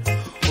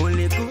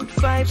 Only good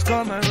vibes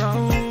come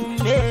around.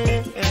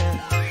 Yeah.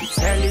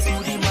 Tell it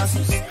to the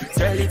masses,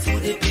 tell it to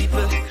the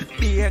people.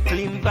 Be a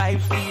clean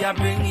vibes we are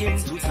bringing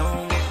to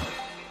town.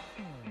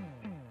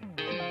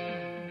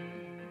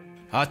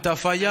 Hot a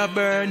fire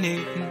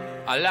burning,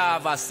 a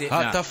lava sit.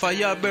 Hot a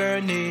fire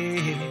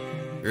burning,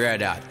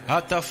 red hot.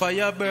 Hot a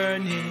fire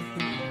burning.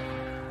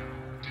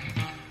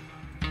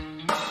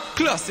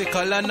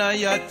 Classical and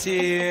I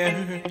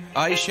tear.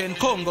 Aishan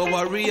Congo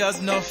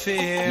warriors no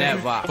fear.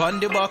 Never. On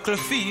the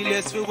battlefield,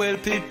 yes we well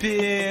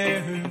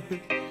prepare.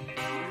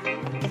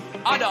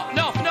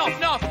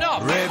 No.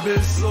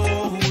 Rebel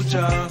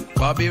soldier,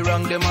 Bobby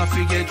Rang them a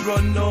forget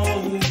run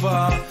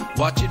over.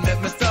 Watch it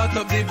make me start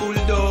up the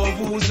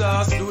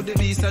bulldozer. Slew the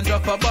beast and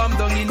drop a bomb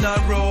down in a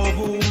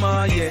room,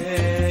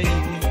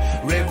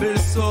 yeah. Rebel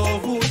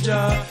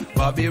soldier,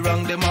 Bobby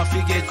Rang them a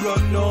forget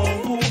run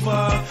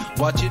over.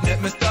 Watch it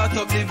make me start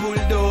up the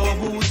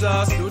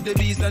bulldozer. Slew the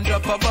beast and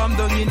drop a bomb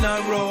down in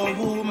a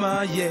room,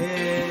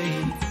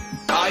 yeah.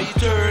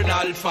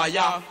 Eternal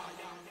fire.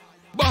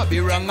 Bobby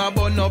Rang a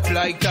burn up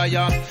like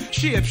tire.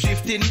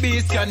 Shape-shifting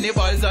beasts,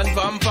 cannibals and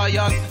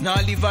vampires. Now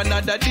live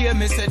another day,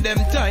 me say them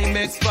time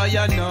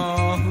expire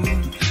now.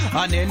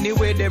 And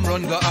anyway them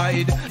run go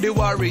hide. The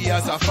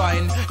warriors are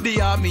fine.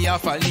 The army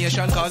of a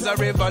nation cause a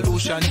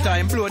revolution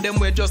time. Blow them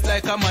way just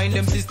like a mine.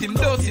 Them system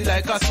dirty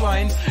like a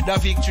swine. The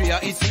victory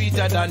is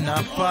sweeter than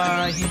a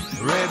pine.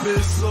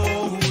 Rebel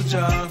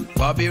soldier,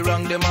 Bobby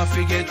Rang them a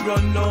forget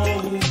run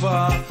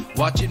over.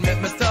 Watch it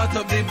make me start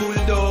up the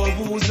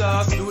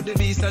bulldozer. Slew the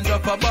beast and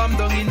drop a bomb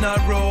down in a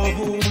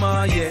room,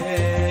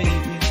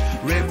 yeah.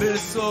 Rebel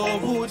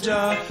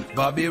soldier,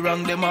 Bobby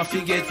Rang them a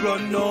forget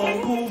run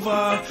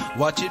over.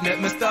 Watch it make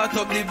me start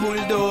up the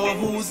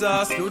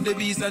bulldozer. Slew the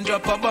beast and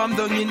drop a bomb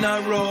down in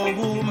a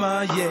room,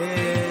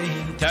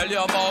 yeah. Tell you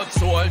about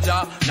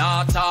soldier,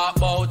 not talk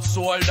about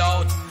sold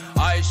out.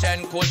 I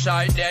shen kush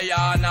I there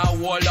and a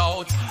wall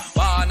out.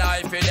 One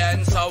I feel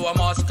then so we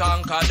must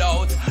conquer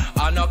out.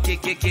 And no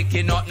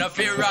kicky not no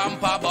fear ramp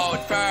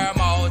about. Firm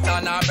out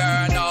and a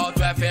burn out,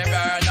 we fi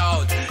burn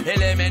out.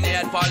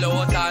 Eliminate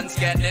pollutants,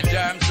 get the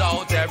germs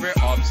out. Every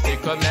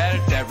obstacle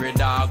melt, every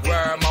dog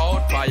worm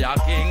out. Fire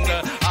king,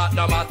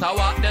 no matter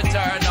what the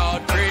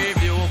turnout.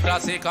 Preview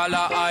classical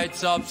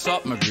heights up,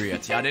 something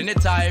great. Yeah, then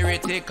it's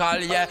theoretical,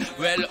 yeah,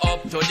 well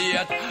up to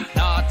date.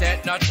 Not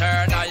take no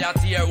turn, I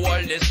tear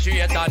all the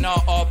straight. And no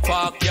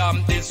upper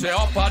camp, this way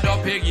up and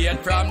up gate.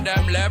 From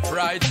them left,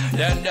 right,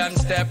 then them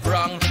step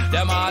wrong.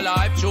 Them all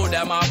hype through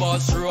them a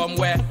bus room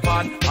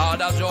weapon.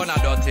 Others run a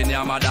dot in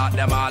them a that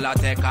them all a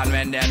take. And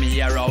when them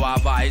hear our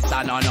voice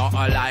and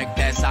nothing like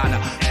this and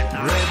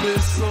Rebel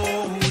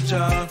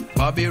soldier,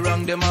 Bobby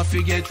Rang them a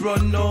forget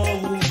run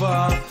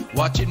over.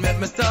 Watch it make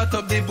me start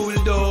up the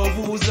bulldozer.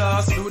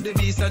 bulldozers. Do the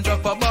beast and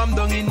drop a bomb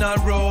down in a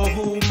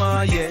room,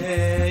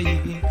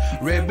 yeah.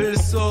 Rebel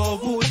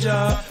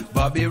soldier,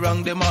 Bobby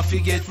Rang them off,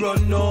 get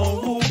run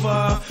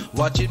over.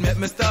 Watch it make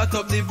me start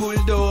up the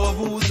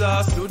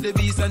bulldozers. Do the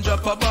beast and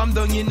drop a bomb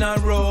down in a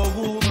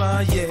room,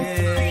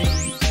 yeah.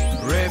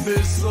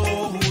 Rebel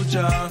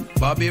soldier,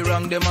 Bobby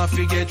Rang them off,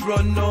 get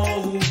run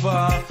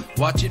over.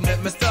 Watch it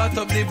make me start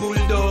up the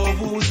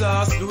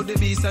bulldozers. Do the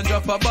beast and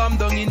drop a bomb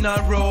down in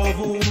a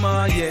room,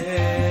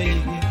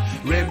 yeah.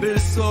 Rebel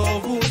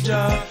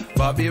soldier,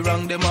 Bobby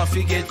Rang them off,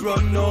 get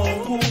run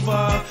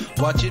over.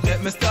 Watch it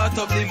make me start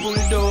up the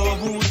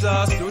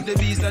bulldozers. Do the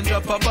beast and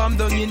drop a bomb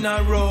down in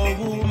a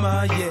room,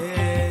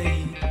 yeah.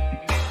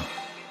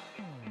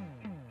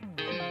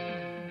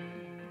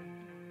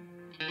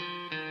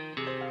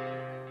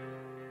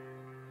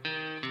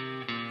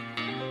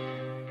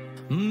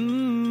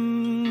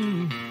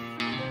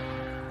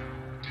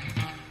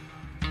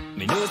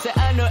 Me know say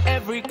I know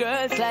every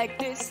girl's like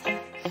this,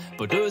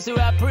 but those who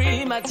are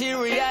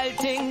pre-material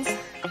things,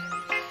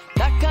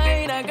 that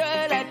kind of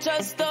girl I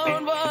just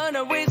don't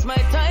wanna waste my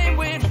time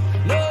with.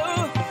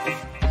 No,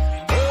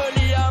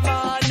 earlier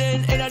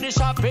morning in the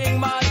shopping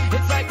mall,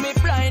 it's like me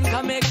blind,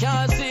 cause me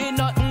can't see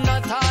nothing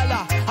at all.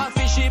 A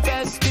fishy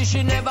bestie,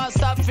 she never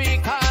stop fi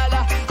call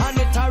her, and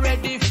it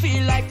already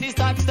feel like this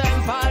tax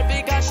time fall,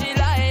 because she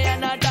lie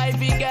and I die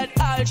fi get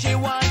all she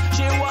want.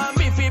 She want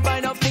me fi buy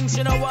enough things,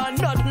 she no want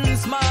nothing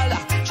smaller.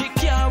 She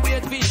can't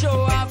wait fi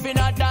show off in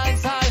a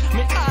dance hall.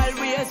 Me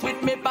always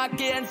with me back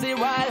against the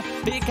wall,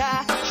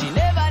 because she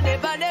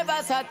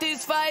never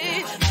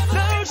satisfied.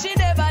 No, she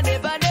never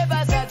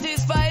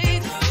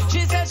satisfied.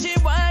 She said she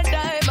want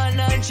diamond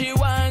and she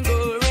want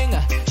gold ring.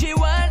 She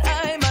want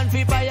diamond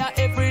fi buy her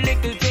every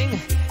little thing.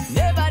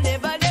 Never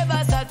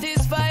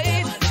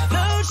satisfied.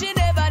 No, she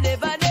never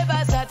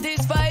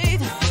satisfied.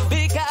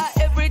 Because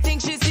everything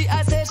she see,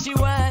 I say she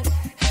want.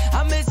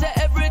 I may say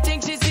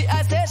everything she see,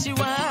 I say she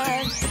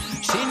want.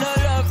 She no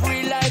love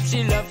real life,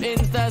 she love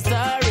Insta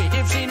story.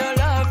 If she no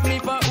love me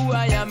for who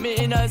I am,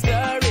 me no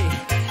sorry.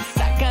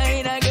 That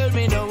kind of girl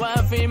me no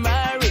want fi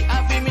marry.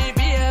 Happy me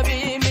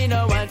baby, me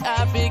no want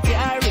happy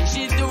carry.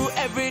 She do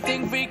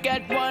everything we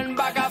get one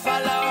bag of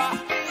follower,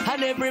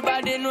 and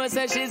everybody knows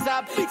that she's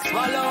a big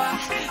swallower.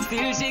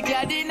 Still she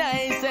can't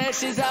deny, say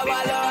she's a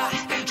wallower.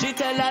 She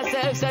tell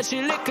herself that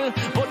she little,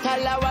 but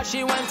allow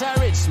she wants a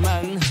rich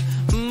man.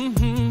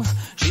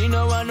 She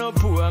no want no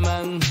poor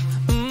man.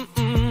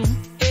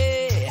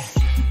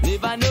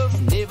 Never enough.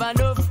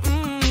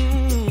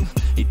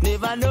 It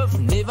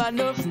never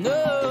enough.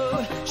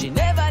 No, she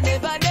never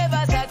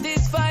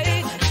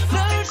satisfied.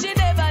 No, she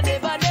never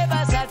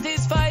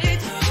satisfied.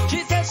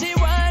 She said she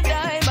want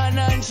diamond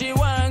and she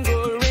want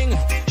gold ring.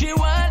 She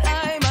want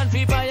diamond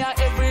fi buy her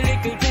every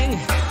little thing.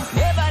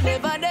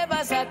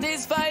 Never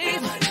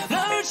satisfied.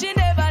 No, she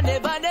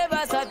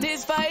never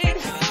satisfied.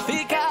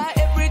 Because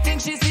everything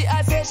she see,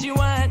 I say she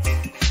want.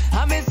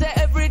 I mean say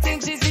everything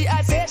she see,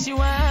 I say she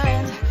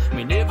want.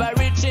 Me never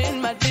rich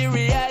in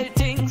material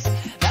things,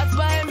 that's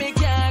why me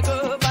can't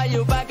go buy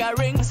you bag of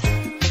rings.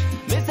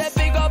 Me say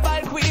big up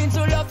all queens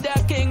who love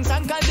their kings.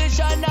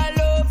 Unconditional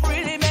love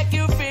really make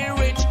you feel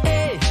rich.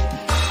 Hey,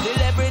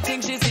 still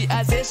everything she see,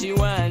 I say she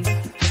want.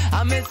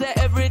 I me say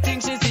everything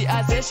she see,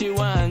 I say she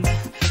want.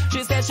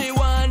 She said she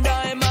want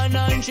diamond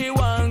and she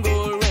want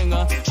gold ring.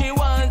 She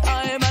want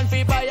diamond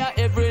fi buy her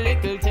every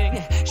little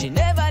thing. She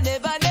never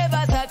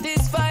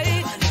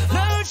satisfied.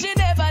 No, she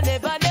never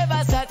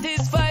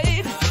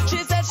satisfied. She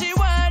said she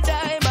want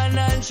diamond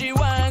and she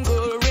want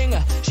gold ring.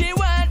 She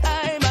want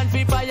diamond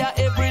fi buy her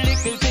every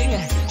little thing.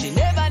 She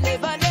never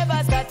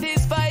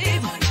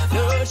satisfied.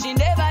 No, she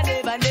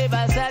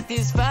never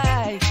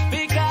satisfied.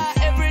 Because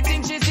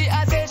everything she see,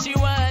 I say she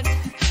want.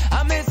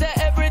 I may say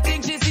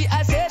everything she see,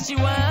 I say she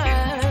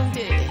want.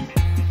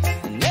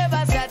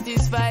 Never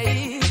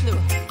satisfied.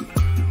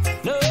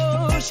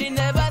 No, she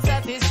never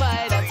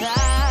satisfied at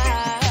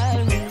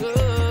all.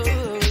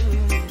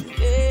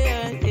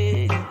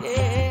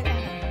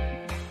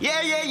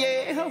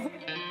 Yeah.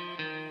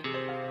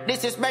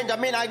 This is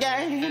Benjamin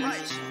again.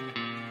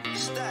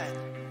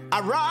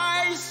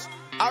 Arise.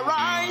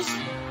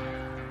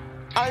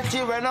 Al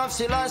children of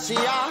Selassie,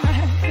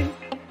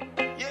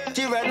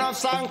 children of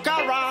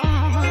Sankara,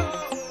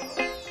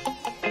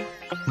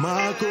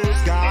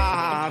 Marcus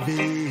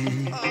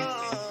Garvey.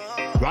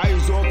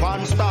 Rise up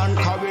and stand,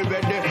 cause we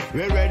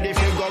ready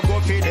for go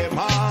feed them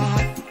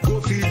hard. Go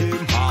feed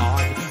them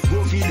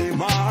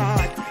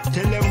hard.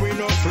 Tell them we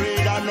no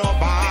afraid of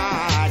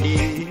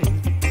nobody.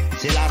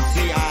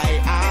 Selassie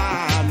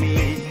army.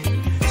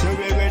 So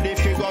we ready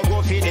for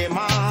go feed them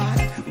hard.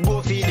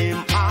 Go feed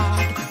them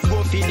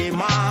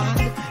hard.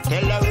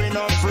 Tell them we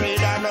no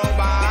afraid of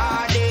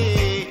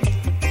nobody.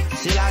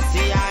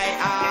 Selassie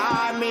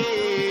army.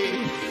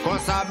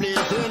 Cause a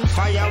blazing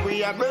fire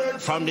we a burn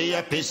word from the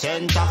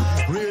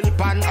epicenter. Real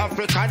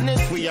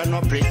Pan-Africanist, we are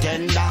no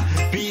pretender.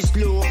 Peace,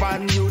 love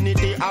and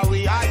unity are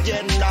we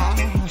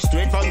agenda.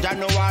 Straight from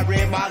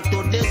January back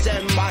to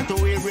December. To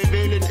we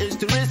revealing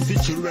history,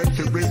 see children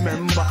to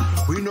remember.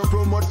 We no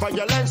promote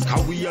violence,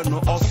 cause we are no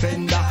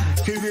offender.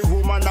 Feel we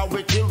woman and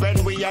we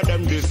children, we are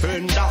them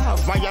defender.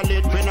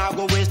 Violate, we not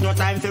go waste no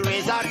time to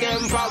raise our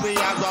temper. We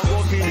are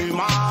go feed them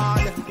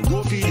hard,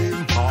 go feed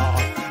them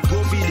hard,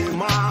 go feed them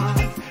hard.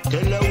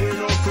 Tell them we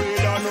no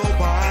afraid of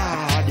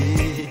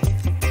nobody.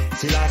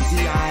 Till I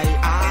see I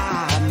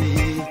army.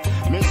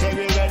 Me say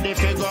we ready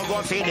for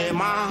go feed them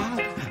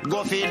hard,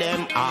 go feed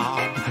them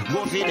hard,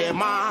 go feed them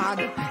hard.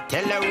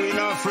 Tell them we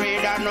no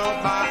afraid of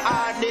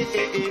nobody.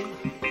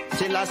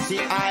 Till I see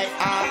I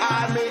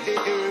army.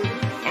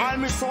 All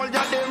me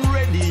soldier them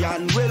ready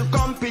and well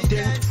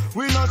competent.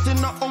 We not see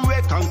nothing we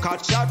can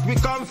catch that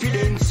with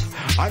confidence.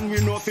 And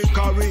we know fi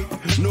carry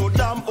no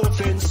damn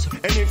offense.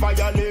 Any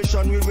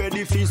violation we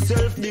ready for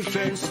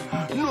self-defense.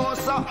 No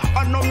sir,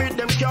 I know me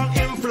them can't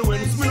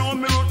influence. Me know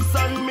me roots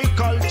and me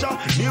culture,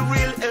 the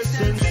real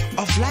essence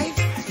of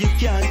life. You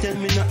can't tell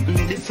me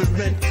nothing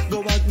different.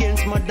 Go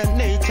against mother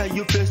nature,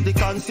 you face the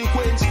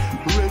consequence.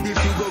 Ready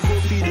to go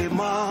feed them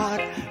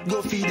hard,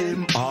 go feed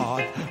them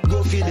hard,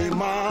 go feed them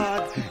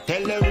hard.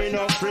 Tell them we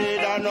not afraid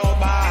of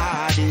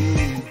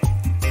nobody.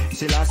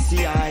 Till I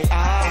see I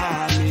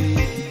army.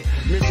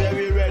 Me say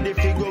we ready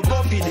to go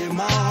feed them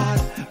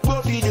hard,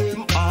 go feed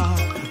them hard,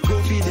 go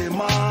feed them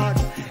hard.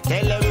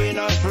 Tell them we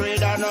not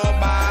afraid of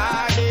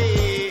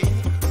nobody.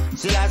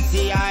 Till I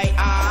see I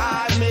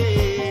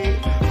army.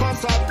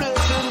 Cause our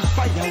blazing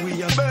fire,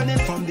 we are burning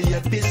from the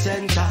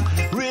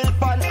epicenter. Real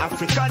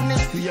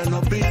Pan-Africanist, we are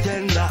no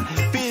pretender.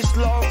 Peace,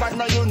 love and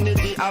no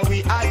unity are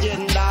we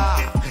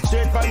agenda.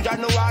 Straight from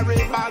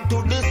January back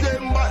to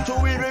December. To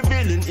we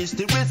revealing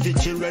history for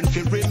children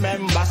to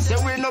remember. Say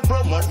we no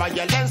promote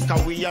violence,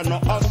 cause we are no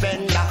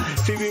offender.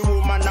 For we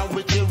woman and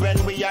we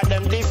children, we are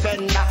them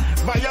defender.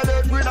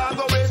 Violate, we not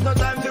go waste no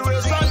time to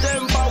waste our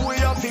temper. We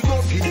have to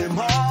go feed them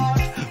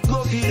hard,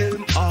 go feed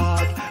them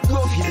hard,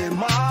 go feed them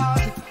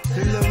hard.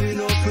 Tell them we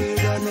no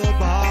afraid of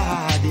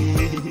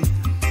nobody.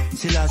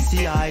 Till I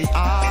see I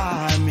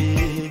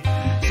army.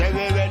 Say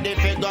we ready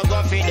to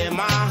go feed them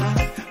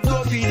hard,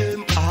 go feed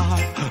them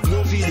hard,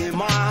 go feed them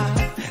hard.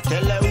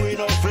 Tell them we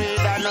no afraid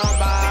of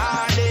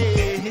nobody.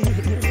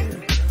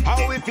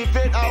 How we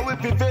fit, how we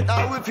fit,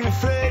 how we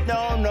fit,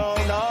 no, no,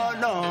 no,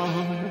 no.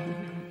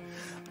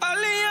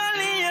 Ali,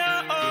 Ali,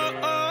 yeah, oh,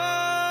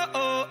 oh,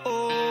 oh,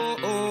 oh,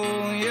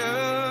 oh, yeah.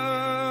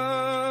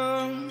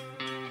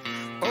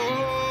 Oh,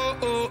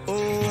 oh,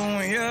 oh,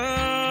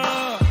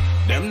 yeah.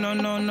 Them no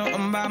know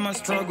nothing about my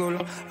struggle.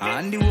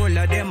 And the whole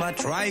of them a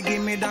try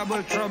give me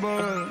double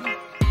trouble.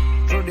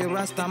 Through the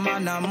Rasta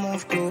man I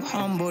move too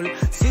humble.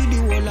 See the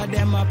whole of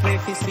them a pray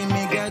for see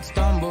me get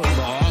stumbled.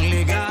 But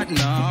only God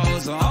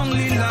knows,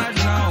 only Lord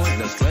knows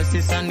the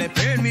stresses and the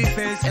pain we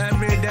face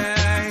every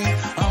day.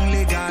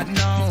 Only God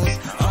knows,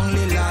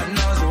 only Lord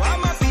knows why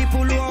my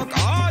people walk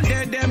all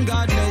day them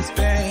godless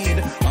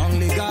paid.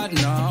 Only God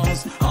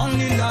knows,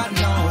 only Lord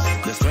knows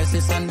the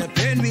stresses and the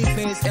pain we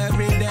face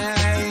every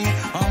day.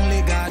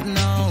 Only God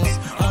knows,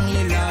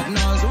 only Lord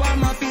knows why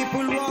my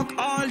people walk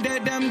all day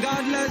them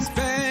godless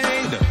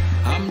paid.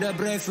 I'm the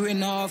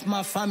breadwinner of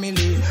my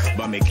family,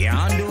 but me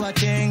can't do a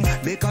thing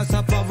because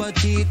of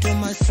poverty. Too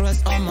much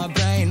stress on my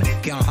brain,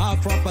 can't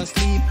have proper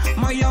sleep.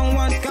 My young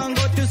ones can't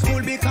go to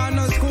school because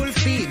no school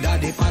fee.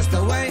 Daddy passed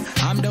away,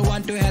 I'm the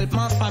one to help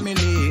my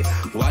family.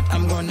 What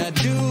I'm gonna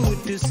do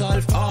to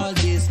solve all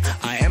this?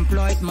 I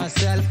employed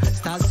myself,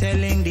 start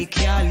selling the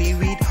Cali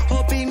weed,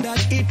 hoping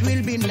that it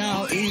will be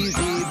now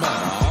easy.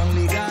 But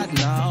only God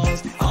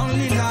knows,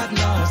 only Lord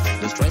knows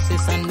the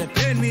stresses and the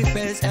pain we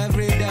face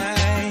every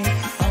day.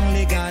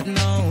 Only God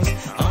knows,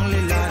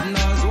 only Lord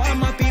knows why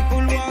my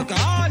people walk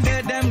all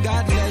day them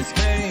godless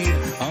paid.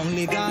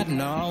 Only God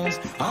knows,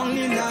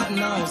 only Lord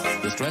knows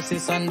the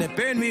stresses and the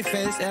pain we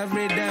face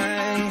every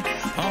day.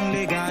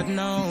 Only God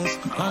knows,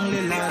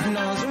 only Lord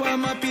knows why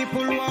my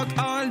people walk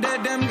all day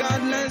them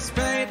godless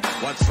paid.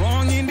 What's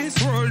wrong in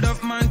this world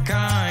of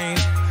mankind?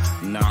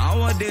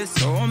 Nowadays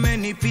so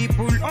many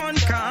people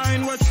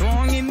unkind. What's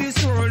wrong in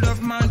this world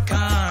of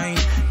mankind?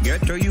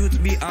 Get to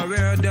youth, be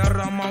aware there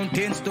are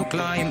mountains to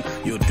climb.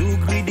 You too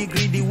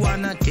greedy,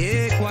 wanna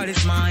take what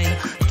is mine.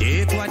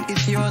 Take what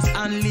is yours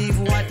and leave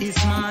what is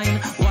mine.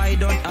 Why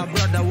don't a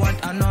brother want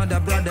another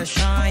brother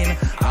shine?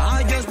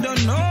 I just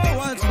don't know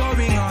what's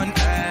going on,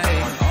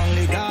 hey.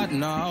 Only God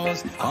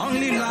knows,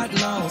 only Lord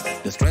knows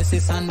the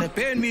stresses and the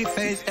pain we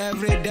face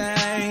every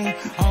day.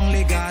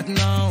 Only God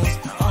knows,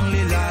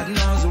 only Lord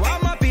knows why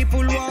my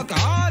people walk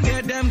all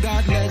day them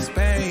godless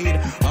paid.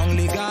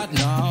 Only God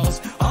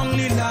knows,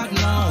 only Lord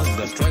knows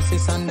the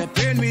stresses and the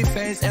pain we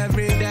face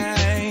every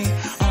day.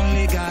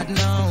 Only God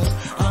knows,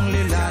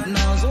 only Lord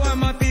knows why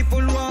my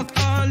people walk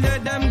all day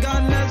them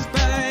godless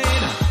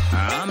paid.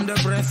 I'm the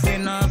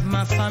breadwinner of my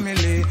my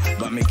family.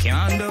 But me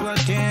can't do a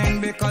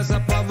thing because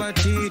of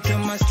poverty. Too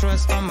much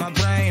stress on my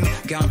brain,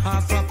 can't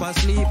have proper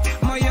sleep.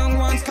 My young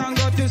ones can't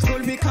go to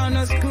school because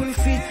of school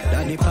fee.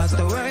 Daddy passed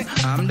away,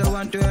 I'm the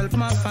one to help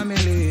my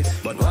family.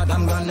 But what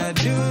I'm gonna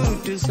do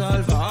to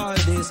solve all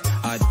this?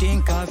 I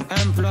think I've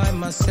employed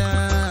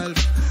myself.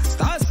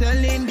 Start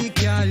selling the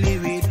can't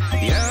live it,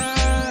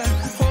 yeah.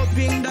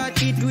 Hoping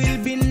that it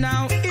will be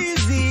now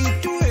easy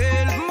to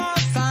help my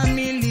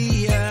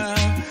family, yeah.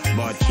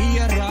 But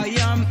here I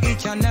am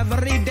each and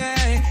every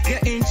day,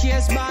 getting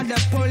chased by the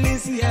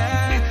police,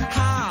 yeah.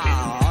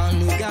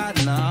 Only God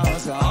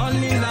knows,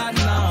 only God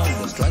knows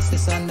the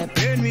stresses and the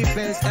pain we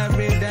face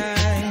every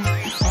day.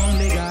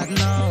 Only God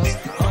knows,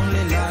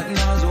 only God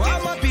knows why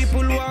my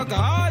people work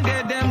all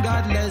day, them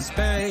got less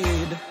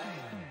paid.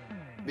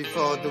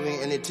 Before doing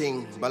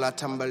anything,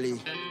 Balatambali,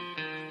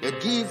 they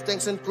give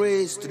thanks and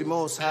praise to the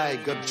Most High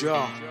God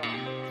Jah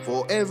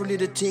for every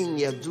little thing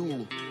you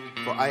do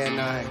for I and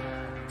I,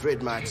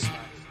 trademarks.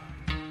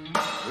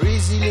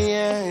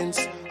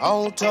 Resilience,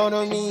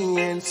 autonomy,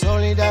 and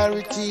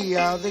solidarity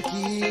are the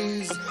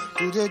keys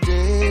to the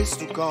days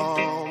to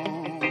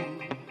come.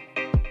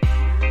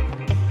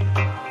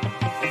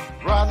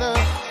 Brother,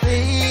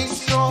 stay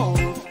strong,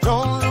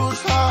 don't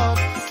lose heart,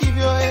 keep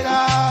your head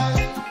high.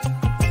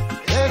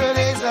 Better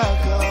days are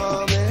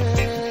coming.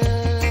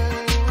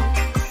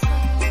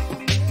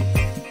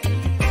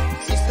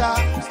 Sister,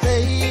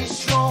 stay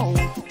strong,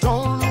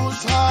 don't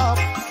lose heart,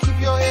 keep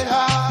your head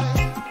high.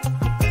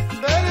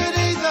 Better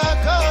days are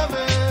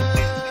coming.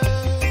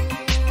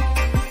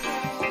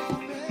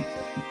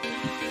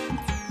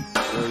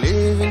 We're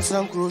living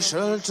some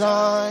crucial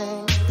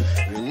time.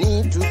 We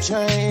need to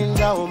change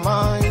our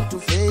mind to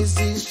face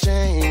this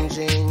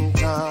changing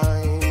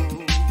time.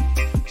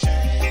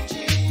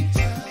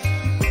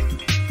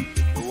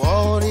 The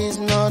world is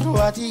not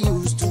what it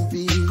used to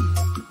be.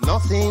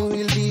 Nothing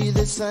will be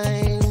the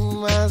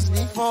same as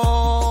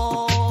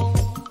before.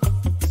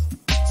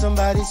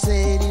 Somebody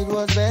said it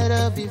was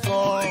better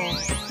before.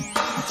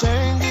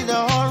 Change is the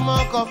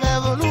hallmark of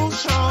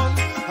evolution.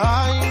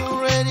 Are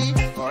you ready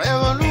for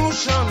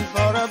evolution?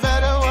 For a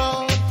better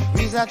world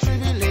with a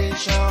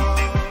tribulation.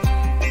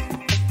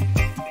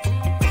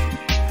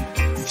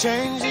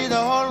 Change is the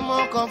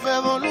hallmark of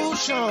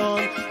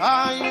evolution.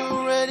 Are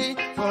you ready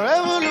for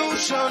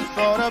evolution?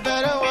 For a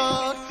better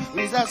world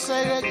with a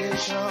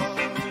segregation.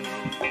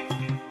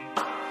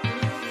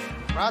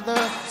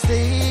 Brother,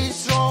 stay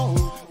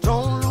strong,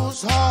 don't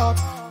lose heart,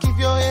 keep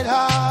your head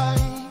high.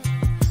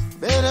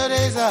 Better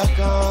days are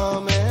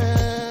coming.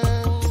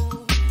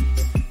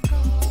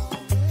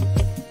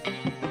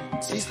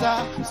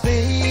 Sister,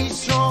 stay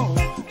strong,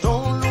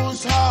 don't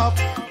lose heart,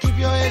 keep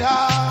your head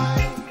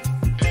high.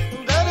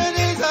 Better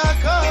days are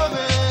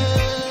coming.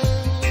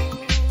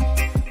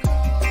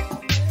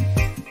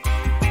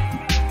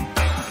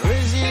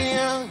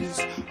 Resilience,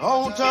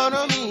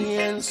 autonomy,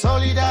 and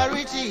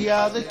solidarity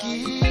are the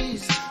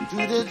keys to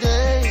the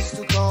days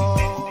to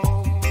come.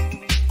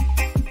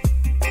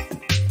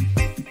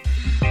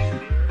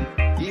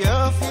 The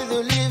earth is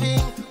a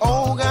living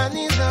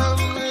organism.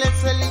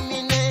 Let's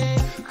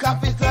eliminate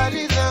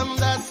capitalism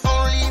that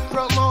only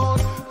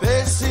promotes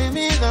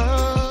pessimism.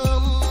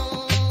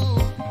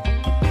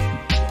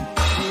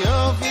 The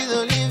earth is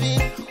a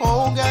living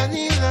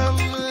organism.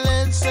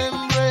 Let's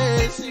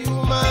embrace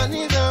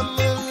humanism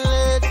and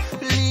let's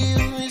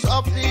live with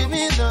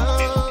optimism.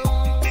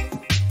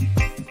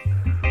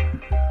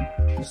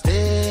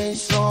 Stay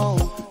strong,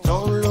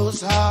 don't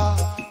lose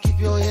heart, keep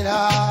your head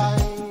high.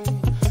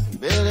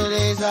 Better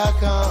days are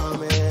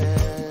coming.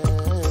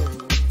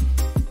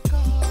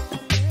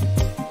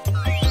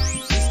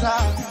 Sister,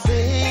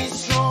 stay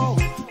strong,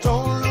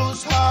 don't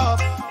lose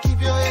heart, keep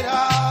your head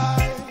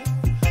high.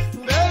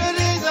 Better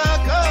days are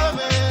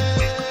coming.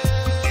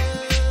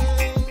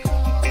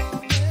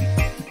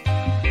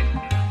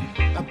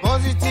 A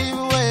positive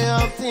way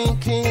of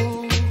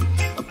thinking,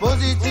 a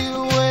positive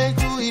way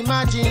to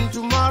imagine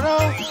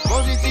tomorrow,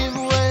 positive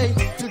way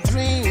to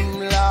dream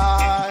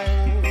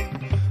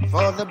life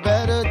for the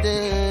better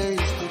days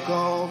to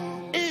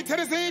come. E to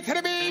the Z to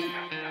the B.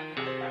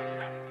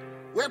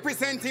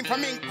 Representing for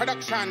MINK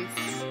Productions.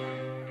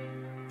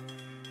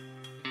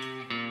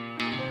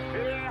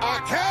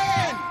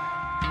 Again.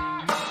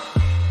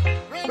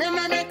 When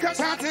I make a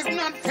chance, it's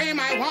not fame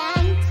I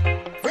want.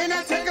 When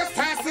I take a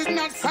stance, it's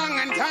not song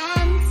and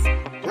dance.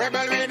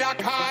 Rebel with a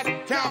card,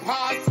 can't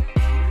pass.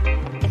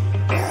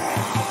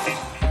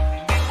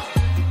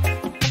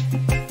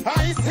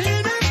 I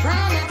see the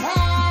from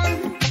afar.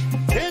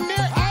 In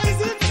their eyes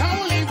it's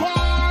only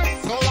war.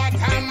 So what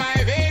am I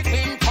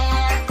waiting for?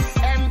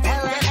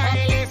 Emperor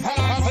Haile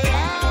Selassie.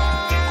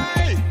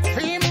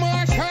 Three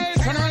more shells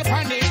turn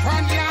upon the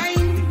front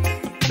line.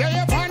 They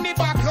upon the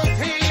back of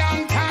a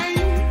long time.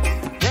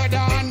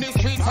 Whether on the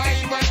streets or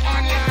even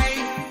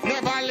online.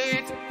 Never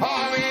late,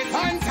 always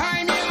on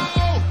time, yo.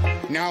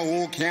 Now who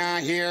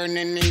can't hear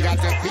anything got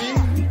a thing?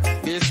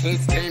 This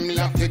system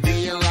love to do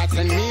your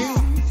rotten news.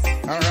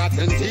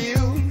 Rotten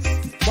deals,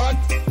 but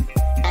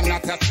I'm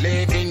not a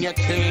slave in your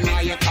chain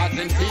or your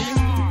cotton field.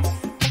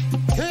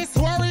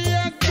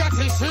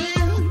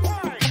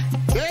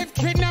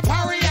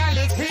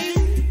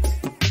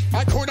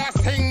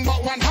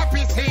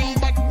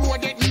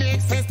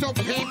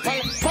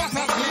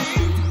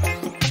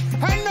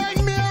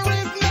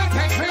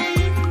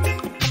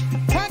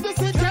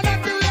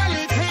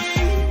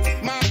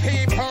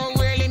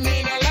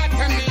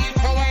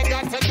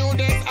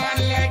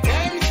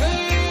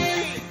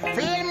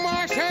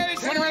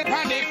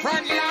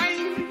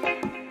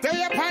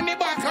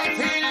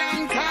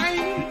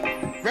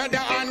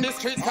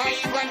 streets or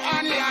even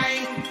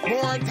online.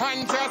 More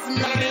than just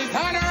melodies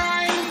and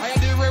rhymes. I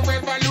deal with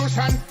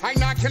revolution. I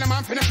not kill a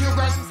man for the few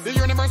girls. The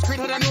universe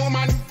created a new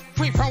man.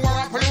 Free from war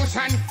and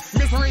pollution.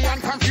 Misery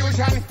and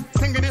confusion.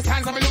 Singing these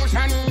hands of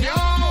illusion. Yo!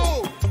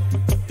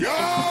 Yo!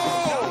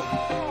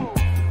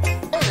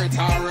 Earth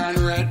are and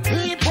red.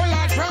 People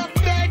are drop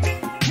dead.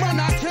 Man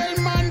a kill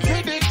man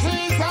for the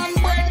cheese and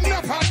bread.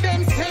 Enough of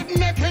them sit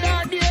naked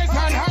our ears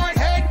and hard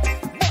head.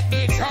 But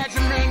the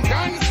judgment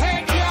done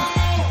said, yo!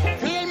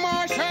 Field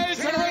marshal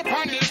general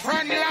on the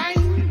front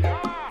line.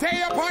 Stay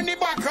up on the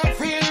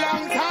battlefield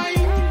long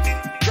time.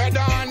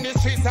 Whether on the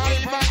streets or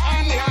even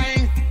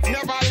online.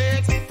 Never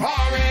late,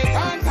 always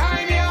on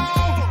time, yo!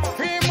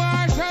 Field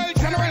marshal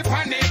general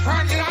on the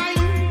front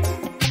line.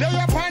 Stay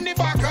up on the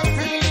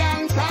battlefield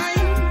long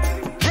time.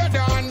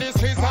 Whether on the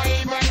streets or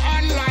even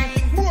online.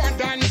 More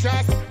than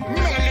just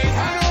melodies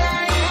and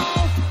rhyme, yo!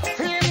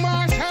 Field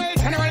marshal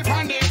general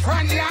on the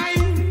front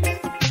line.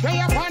 Stay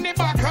up on the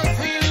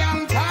battlefield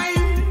long time.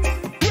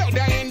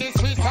 Whether in the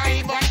streets or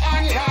even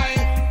online.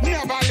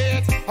 Never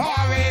late,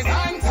 always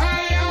on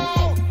time, yo!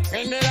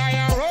 In the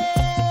lion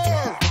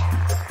roar,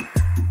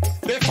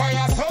 the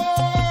fire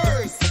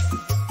source.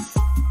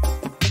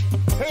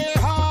 Hey,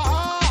 ha,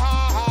 ha,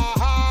 ha,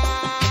 ha.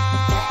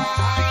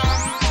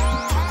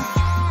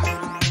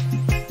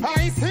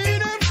 I see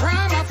them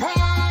from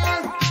afar.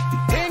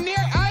 In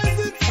their eyes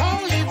it's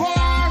only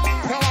war.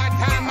 So what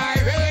am I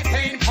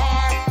waiting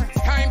for?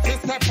 Time to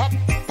step up,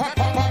 pop,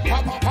 pop, pop,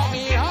 pop, pop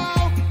me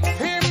out.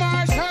 Field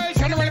marshal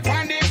general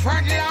upon the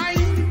front line.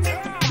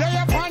 Stay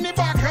upon the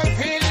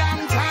battlefield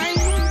long time.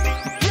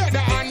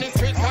 Whether on the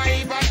streets or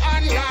even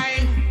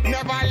online.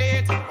 Never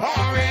late,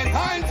 always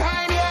on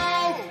time,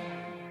 yo!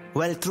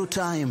 Well, through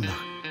time,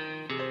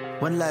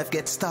 when life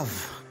gets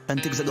tough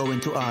and things are going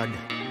too hard,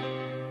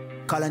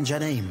 call on your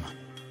name,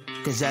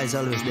 cause Jah is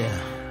always there,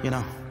 you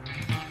know.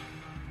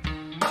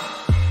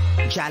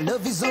 Jah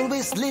love is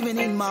always living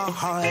in my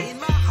heart.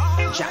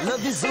 Jah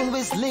love is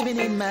always living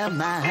in my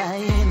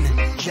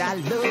mind. Jah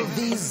love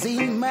is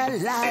in my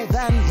life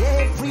and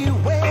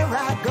everywhere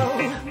I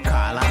go.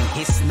 Call on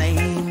His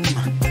name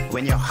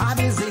when your heart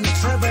is in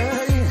trouble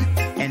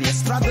and your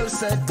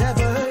struggles are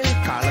double.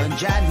 Call on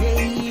Jah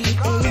name,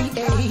 call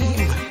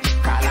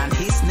on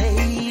His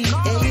name,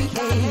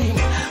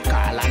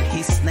 call on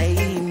His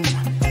name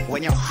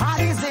when your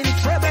heart is in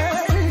trouble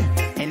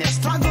and your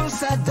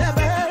struggles are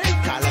double.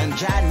 Call on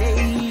Jah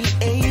name,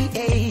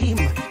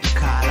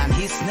 call on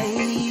His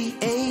name.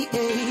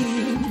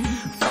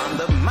 From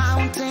the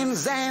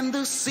mountains and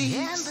the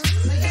seas,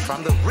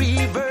 from the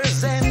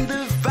rivers and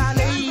the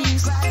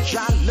valleys,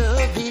 Jah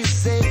love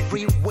is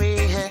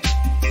everywhere.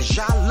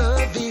 Jah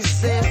love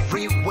is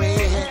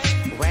everywhere.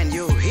 When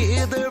you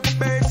hear the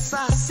birds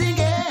are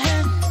singing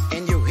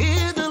and you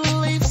hear the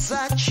leaves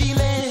are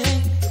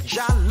chilling,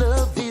 Jah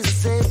love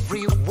is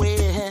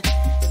everywhere.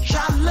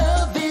 Jah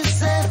love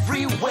is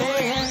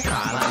everywhere.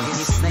 Call on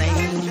His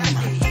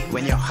name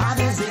when your heart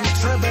is in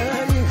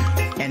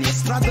trouble and your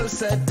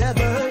struggles are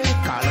double.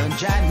 Call on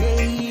Jah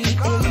name,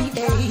 call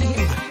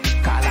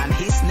on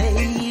His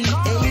name,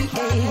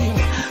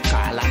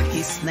 call on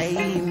His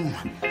name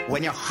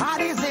when your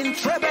heart is in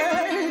trouble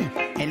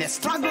and your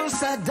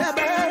struggles are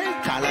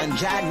double. Call on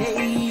Jah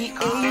name,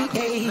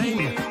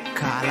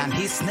 call on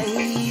His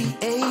name.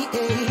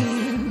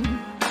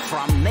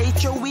 From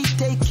nature we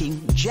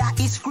taking, Jah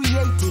is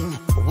creating.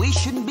 We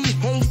shouldn't be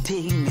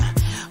hating.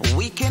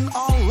 We can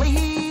all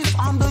live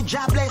on the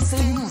Jah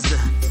blessings.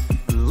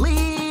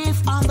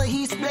 Live under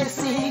His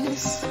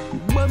blessings.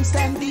 Bombs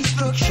and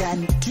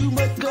destruction, too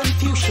much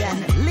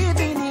confusion,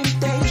 living in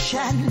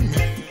tension.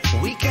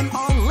 We can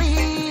all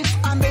live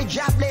under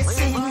Jah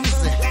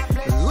blessings.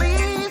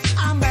 Live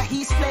under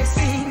His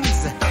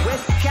blessings.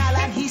 With call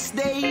on His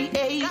name,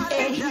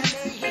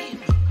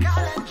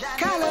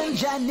 call on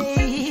Jah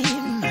name.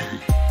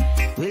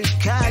 We'll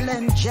call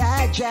on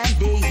Jah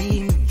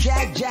name,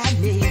 Jah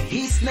name,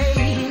 His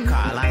name.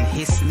 Call on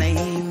His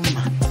name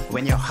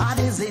when your heart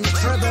is in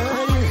trouble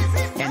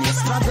and your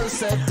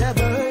struggles are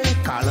double.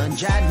 Call on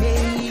Jah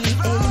name,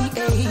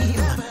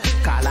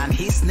 call on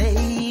His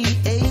name,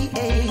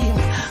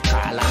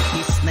 call on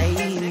His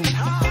name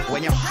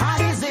when your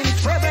heart is in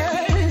trouble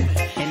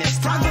and your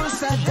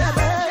struggles are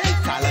double.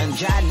 Call on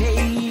Jah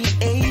name,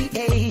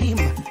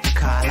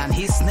 call on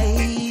His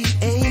name,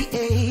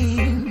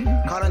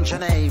 call on Jah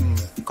name.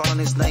 Call on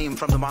His name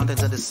from the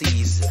mountains and the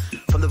seas,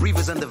 from the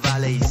rivers and the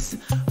valleys.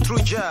 Through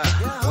Jah,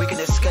 we can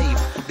escape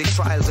the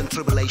trials and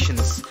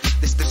tribulations,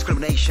 these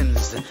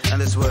discriminations in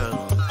this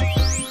world.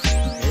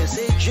 Is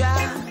it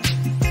Jah?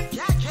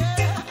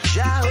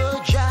 Jah,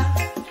 oh Jah,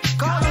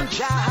 call on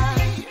Jah.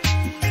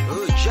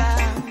 Oh Jah,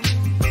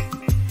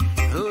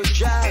 oh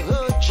Jah,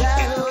 oh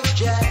Jah, oh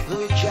Jah,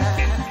 oh Jah.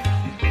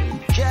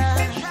 Jah,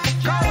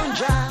 call on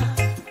Jah.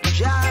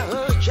 Jah,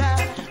 oh Jah,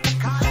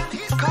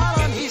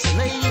 call on His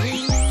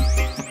name.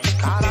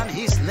 Call on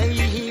His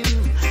name,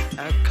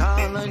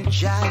 call on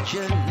Jah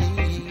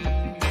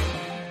name.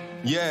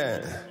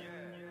 Yeah,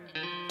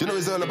 you know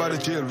it's all about the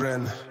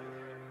children.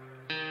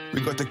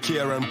 We got to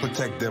care and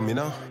protect them, you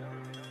know.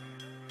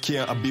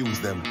 can't abuse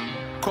them.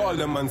 Call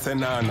them and say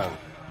Nanang,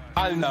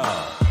 Alna,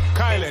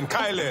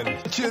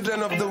 Kylen,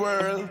 children of the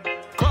world,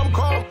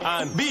 come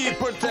and be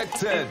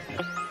protected.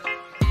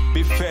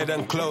 Be fed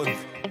and clothed,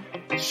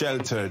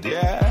 sheltered,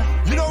 yeah.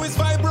 You know it's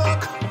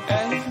VYBROC,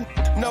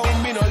 eh? No,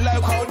 me no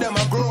like how them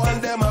a grow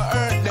and them a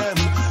hurt them.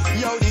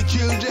 Yo, the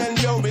children,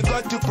 yo, we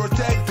got to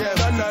protect them.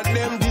 None of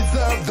them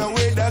deserve the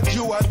way that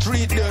you are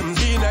treat them.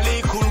 Been a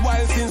little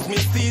while since me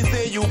see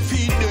say you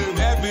feed them.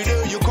 Every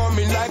day you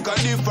coming like a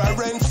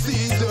different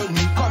season.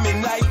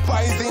 Coming like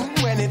poison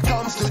when it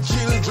comes to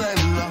children.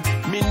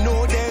 Me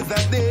know there's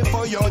a day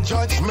for your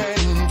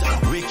judgment,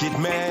 wicked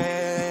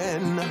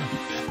man.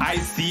 I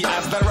see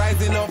as the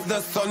rising of the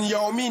sun,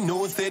 yo, me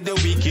know say the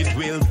wicked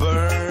will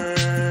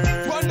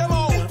burn. Burn them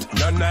out.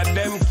 None of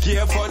them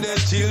care for the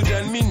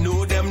children, me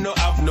know them no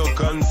have no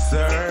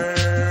concern.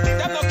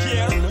 Them no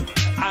care.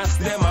 As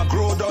them a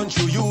grow, don't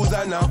you use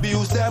and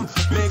abuse them.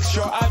 Make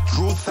sure a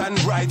truth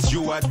and rights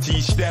you a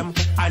teach them.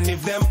 And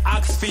if them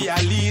ask for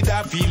a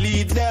leader, fi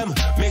lead them.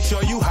 Make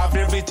sure you have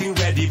everything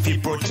ready fi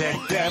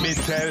protect them. Me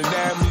tell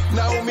them,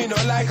 now me no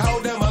like how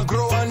them a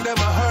grow and them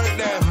a hurt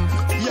them.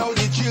 Yo,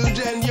 the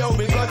children, yo,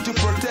 we got to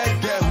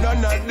protect them.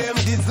 None of them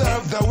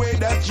deserve the way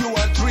that you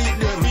are treat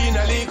them. Been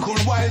a little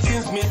while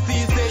since me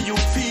see say you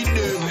feed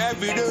them.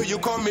 Every day you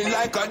coming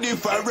like a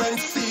different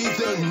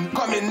season.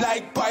 Coming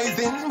like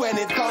poison when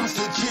it comes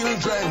to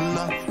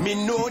children. Me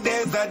know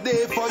there's a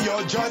day for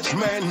your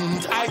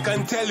judgment. I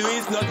can tell you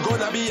it's not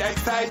gonna be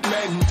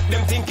excitement.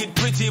 Them think it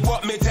pretty,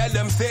 but me tell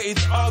them say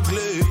it's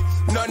ugly.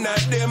 None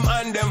of them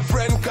and them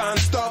friend can't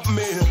stop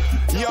me.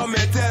 Yo, me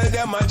tell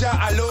them a Jah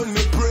alone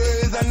me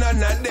praise, and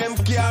none of them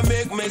can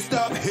make me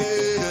stop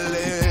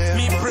healing.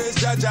 Me praise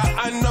Jah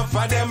and enough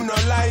of them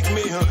not like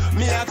me.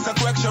 Me ask a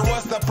question,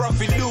 what's the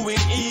profit doing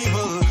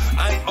evil?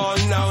 And all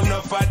now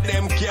enough of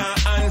them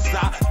can't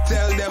answer.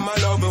 Tell them I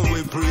love them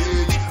we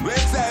preach. We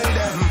tell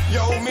them,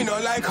 yo, me no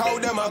like how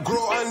them a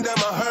grow and them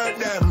a hurt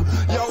them.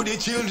 Yo, the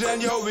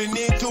children, yo, we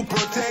need to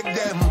protect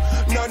them.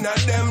 None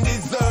of them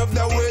deserve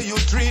the way you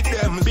treat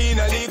them. Been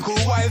a little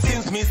while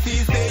since me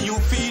see say you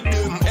feed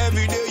them.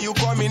 Every day you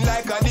coming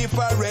like a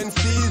different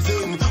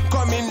season.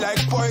 Coming like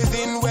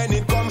poison when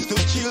it comes to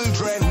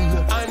children.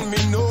 And me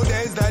know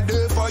there's a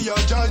day for your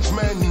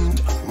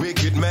judgment,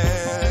 wicked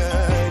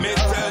man. Me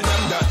tell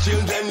them that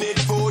children need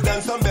food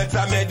and some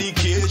better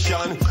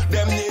medication.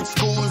 Them need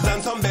schools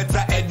and some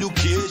better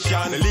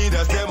education. The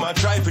leaders, them a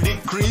try to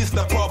decrease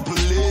the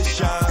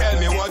population. Tell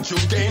me what you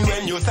gain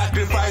when you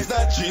sacrifice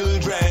the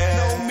children.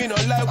 No, me no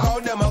like how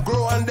them a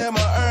grow and them a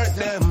hurt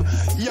them.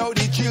 Yo,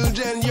 the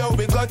children, yo,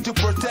 we got to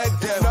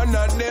protect them. None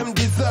of them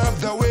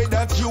deserve the way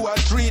that you a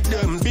treat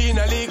them. Been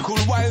a little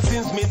while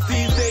since me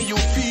see say you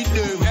feed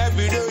them.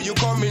 Every day you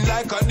coming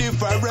like a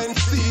different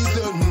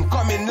season.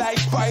 Coming like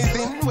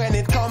poison when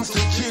it comes to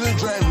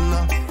children.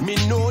 Me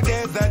know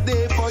there's a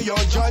day for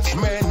your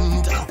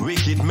judgment,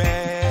 wicked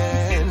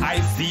man. I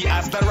see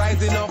as the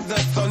rising of the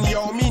sun,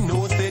 yo, me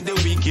know say the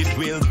wicked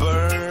will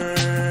burn.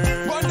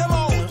 Burn them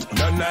out.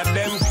 None of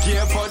them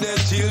care for the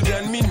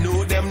children, me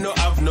know them no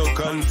have no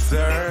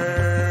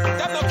concern.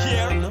 Them no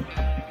care.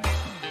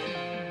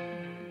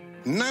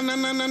 Na na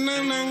na na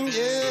na na,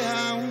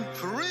 yeah.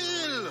 For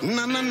real.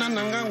 Na na na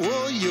na na,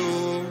 oh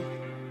yo.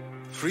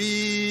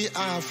 Free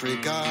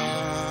Africa.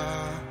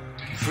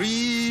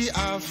 Free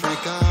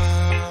Africa.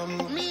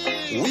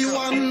 We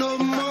want no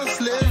more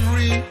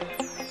slavery,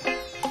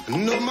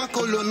 no more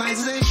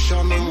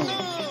colonization.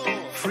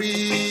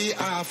 Free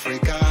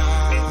Africa.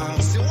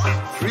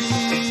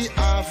 Free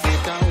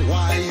Africa.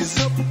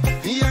 Wise up,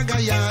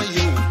 yaga ya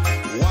you.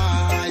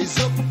 Wise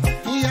up,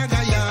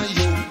 yaga ya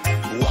you.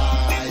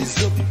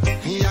 Wise up,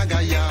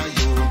 yaga ya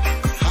you.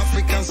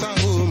 Africans are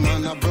home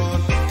and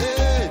abroad.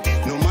 Hey,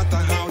 no matter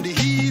how the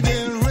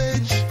heathen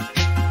rage,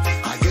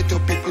 I get to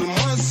people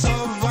must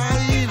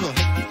survive.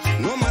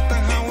 No matter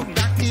how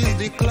dark is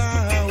the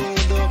cloud,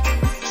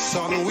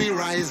 sun will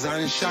rise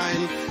and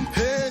shine.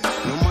 Hey,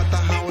 no matter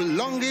how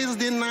long is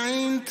the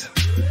night,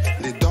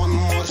 the dawn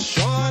must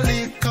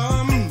surely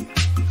come.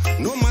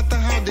 No matter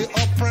how they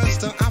oppress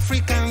the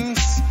Africans,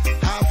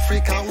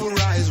 Africa will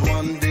rise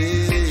one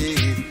day.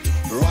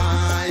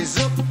 Rise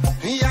up,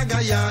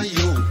 yaga ya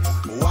yo.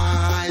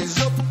 Wise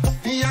up,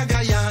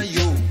 yaga ya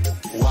yo.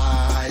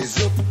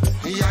 Wise up,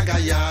 yaga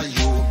ya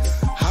yo.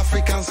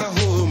 Africans are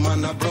home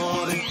and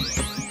abroad.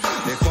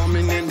 They're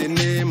coming in the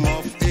name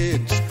of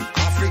AIDS.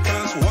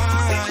 Africans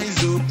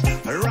wise up,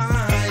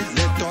 rise.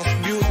 Let us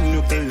build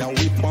nuclear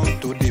weapons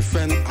to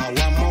defend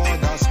our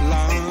mother's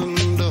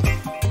land.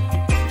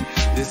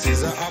 This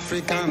is an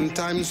African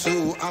time,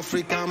 so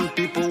African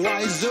people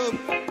wise up.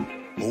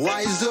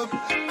 Wise up,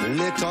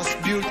 let us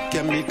build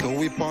chemical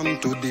weapon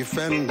to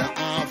defend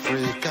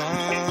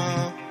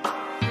Africa.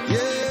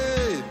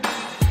 Yeah,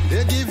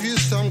 they give you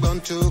some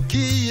gun to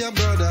kill your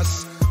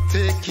brothers,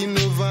 taking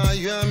over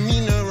your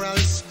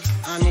minerals.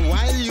 And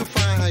while you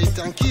fight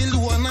and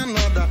kill one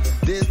another,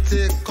 they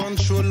take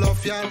control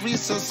of your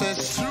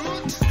resources.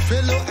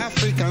 Fellow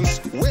Africans,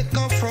 wake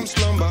up from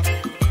slumber.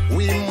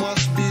 We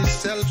must be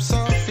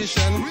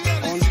self-sufficient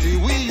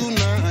until we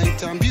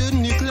unite and build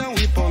nuclear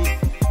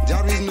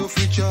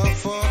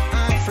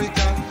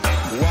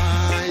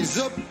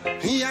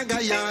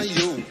yaga ya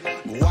yo.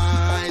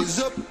 Wise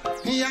up,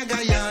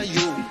 yaga ya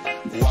yo.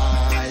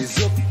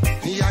 Wise up,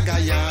 yaga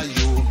ya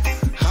yo.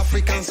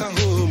 Africans are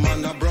home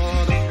and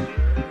abroad.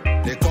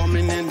 They're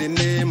coming in the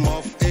name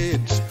of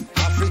AIDS.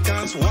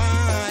 Africans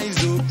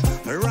wise up,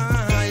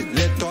 right?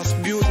 Let us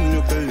build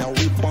nuclear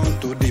weapons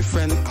to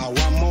defend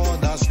our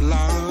mother's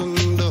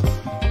land.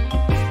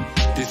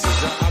 This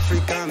is an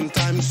African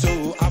time,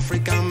 so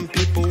African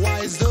people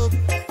wise up,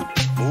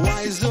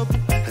 wise up.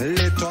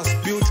 Let us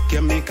build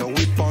chemical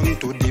weapons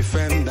to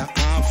defend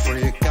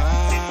Africa.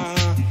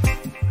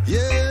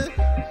 Yeah,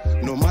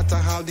 no matter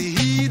how the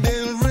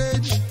heathen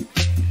rage,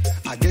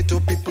 I get to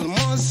people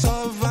must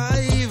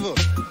survive.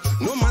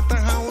 No matter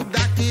how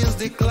dark is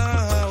the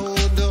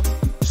cloud,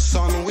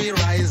 sun will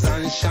rise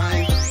and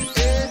shine.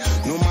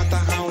 No matter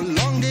how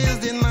long is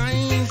the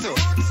night,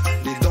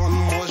 the dawn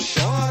must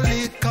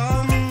surely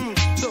come.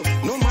 So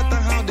no matter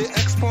how they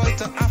exploit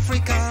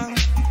Africa,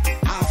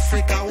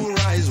 Africa will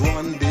rise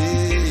one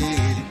day.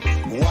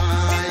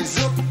 Wise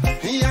up,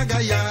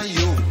 yaga ya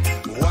yo.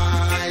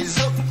 Wise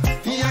up,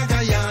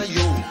 yaga ya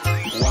yo.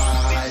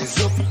 Wise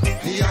up,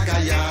 yaga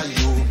ya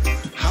yo.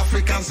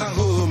 Africans are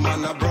home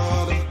and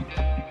abroad.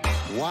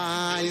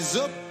 Wise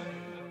up.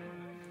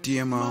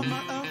 Dear mom,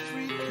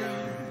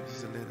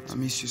 I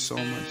miss you so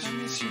much.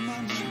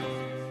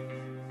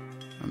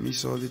 I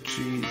miss all the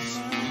trees,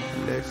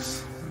 the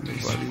lakes, and the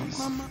valleys.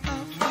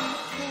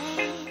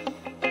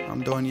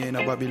 I'm down here in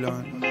a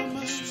Babylon,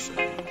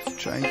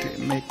 trying to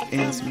make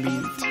ends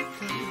meet,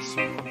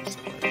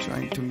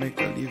 trying to make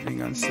a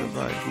living and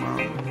survive, mom.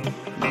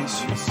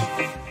 Miss you.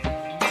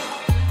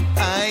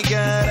 I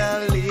got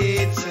a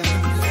letter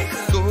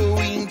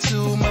going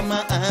to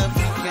Mama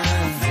Africa.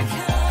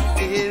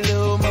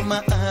 Hello,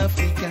 Mama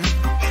Africa.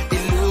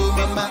 Hello,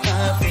 Mama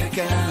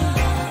Africa.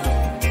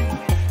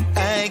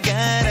 I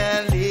got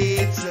a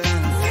letter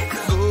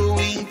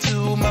going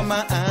to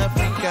Mama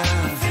Africa.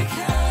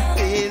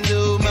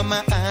 Hello,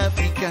 Mama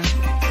Africa.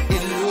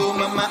 Hello,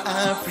 Mama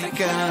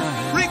Africa.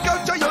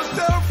 Reculture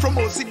yourself from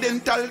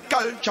Occidental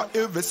culture.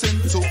 Ever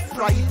since so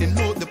pride and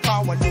know the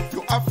power of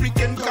your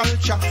African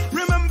culture.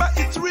 Remember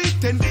it's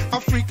written,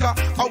 Africa,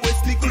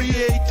 always the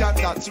creator.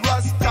 That's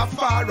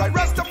Rastafari.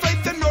 Rastafari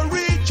and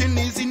origin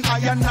is in I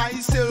and I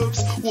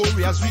selves.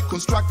 Warriors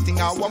reconstructing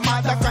our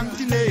mother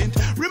continent.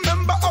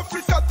 Remember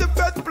Africa, the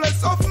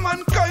birthplace of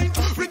mankind.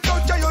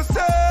 Reculture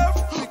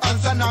yourself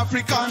as an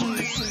African.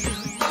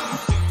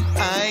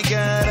 I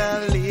got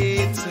a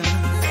letter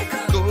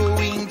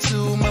going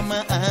to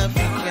Mama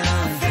Africa.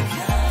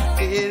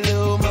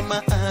 Hello,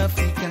 Mama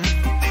Africa.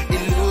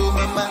 Hello,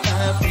 Mama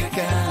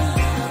Africa.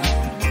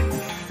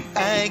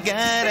 I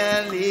got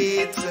a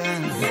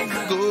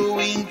letter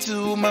going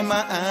to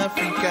Mama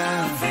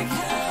Africa.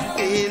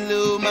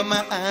 Hello,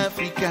 Mama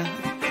Africa.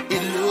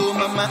 Hello,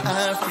 Mama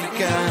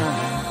Africa.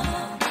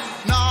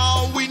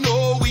 Now we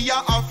know we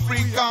are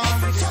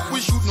Africans. We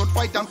should not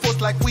fight and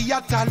fight like we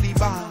are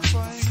Taliban.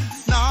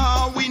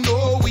 Now we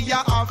know we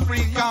are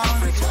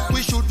Africans.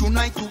 We should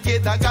unite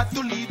together, got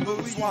to live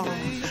as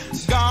one.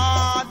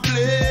 God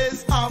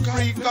bless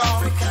Africa,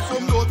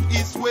 from north,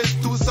 east,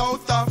 west to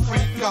South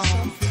Africa.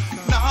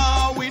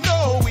 Now we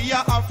know we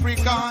are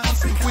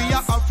Africans. We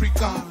are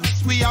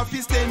Africans. We have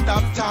to stand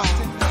up tall.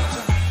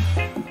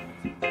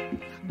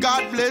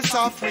 God bless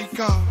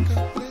Africa.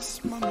 God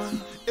bless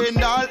Mama.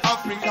 And all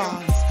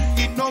Africans.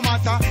 It no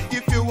matter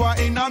if you are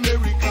in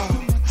America.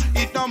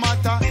 It no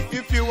matter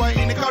if you are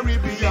in the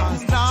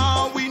Caribbean.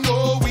 Now we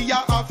know we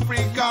are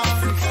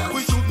Africans.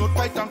 We should not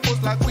fight and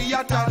fight like we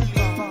are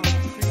Taliban.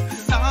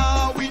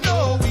 Now we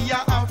know we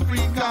are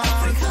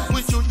Africans.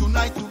 We should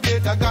unite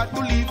together, got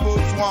to live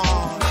as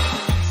one.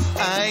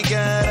 I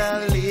got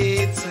a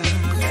letter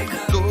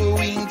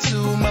going to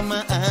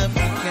Mama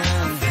Africa.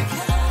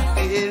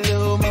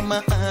 Hello,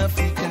 Mama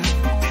Africa.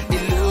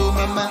 Hello,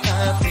 Mama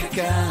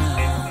Africa.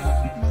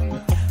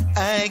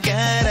 I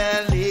got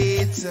a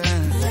letter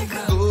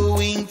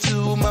going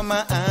to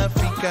Mama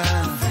Africa.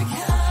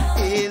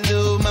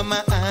 Hello,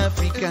 Mama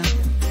Africa.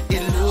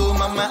 Hello,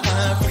 Mama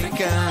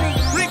Africa.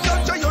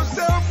 Reculture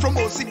yourself from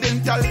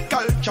Occidental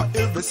culture.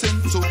 Ever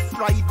since so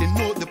pride and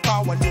know the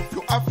power of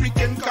your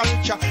African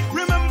culture.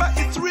 Remember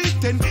it's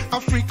written,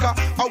 Africa,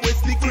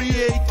 always the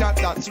creator.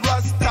 That's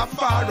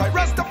Rastafari.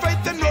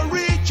 Rastafari and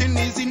origin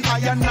is in I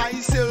and I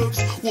selves.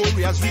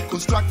 Warriors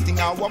reconstructing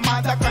our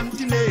mother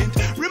continent.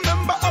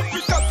 Remember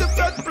Africa, the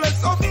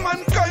birthplace of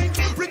mankind.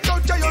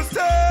 Reculture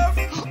yourself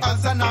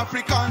as an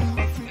African.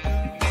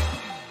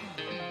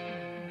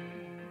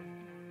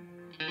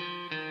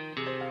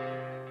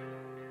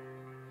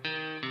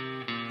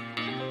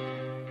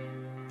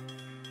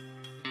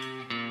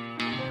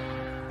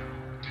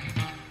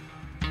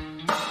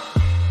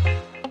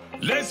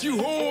 Let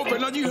you hope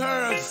and on you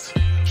earth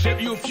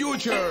shape your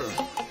future.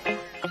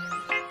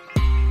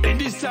 In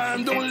this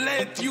time, don't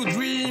let your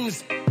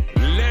dreams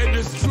led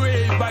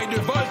astray by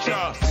the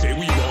vulture. Say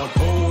we want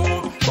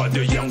hope, but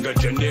the younger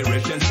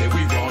generation say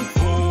we want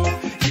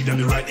hope. Give them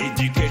the right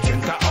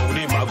education, cause how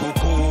they go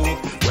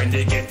cope. When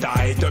they get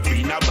tied up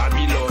in a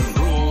Babylon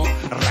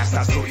grove.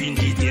 Rasta so in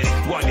details,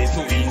 one is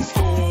so in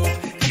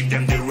stove. Give them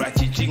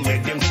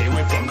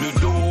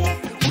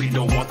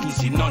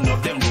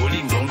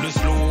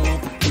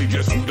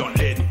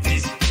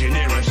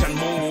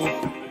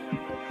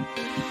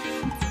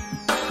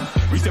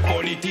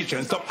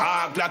politician. Stop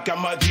act like a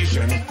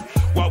magician.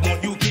 Why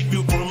won't you keep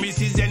your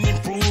promises and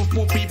improve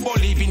poor people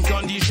living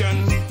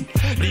condition?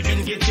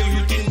 Living get your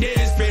youth in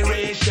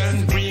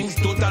desperation brings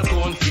total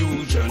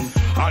confusion.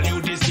 All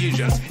your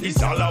decisions,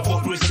 it's all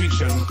about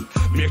restriction.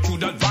 Make sure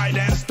that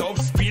violence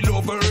stops spill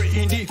over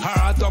in the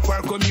heart of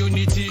our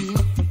community.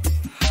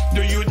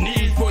 Do you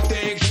need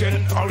protection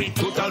or in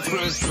total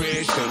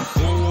frustration?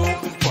 Oh,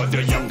 for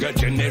the younger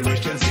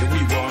generation, say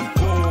we want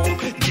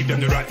hope. Give them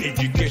the right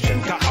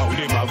education, cause how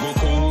them a go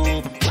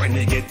cope. When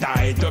they get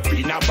tied up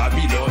in a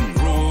Babylon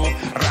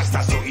rope.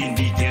 Rasta so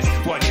indigenous,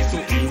 what is so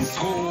in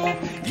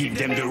scope. Give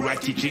them the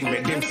right teaching,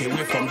 make them stay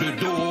away from the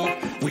door.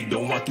 We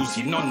don't want to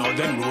see none of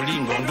them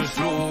rolling on the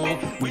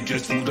slope. We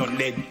just wouldn't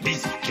let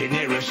this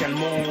generation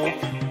move.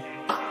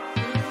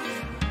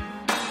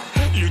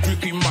 Your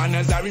drinking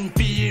manners are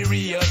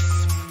imperious.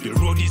 The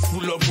road is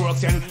full of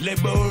rocks and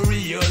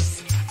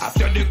laborious.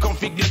 After the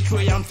conflict, the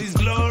triumph is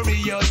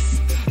glorious.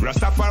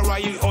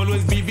 Rastafari will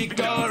always be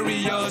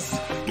victorious.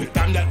 The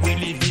time that we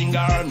living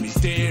are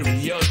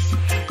mysterious.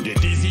 The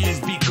disease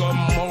become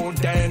more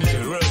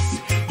dangerous.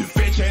 The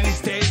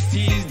patient's test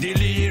is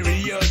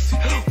delirious.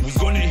 Who's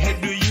gonna help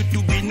the youth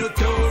to be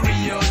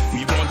notorious?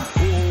 We want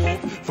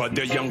hope for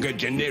the younger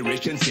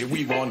generation. Say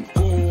we want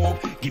hope.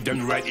 Give them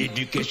the right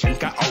education,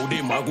 cause how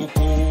they ma go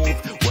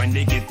cope. When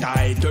they get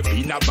tied up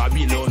in a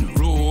Babylon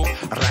rope.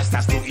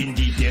 Rastas so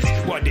indeed, yes,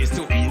 what they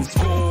so in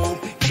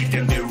scope. Give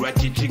them the right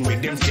teaching,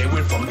 make them stay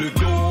away from the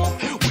door.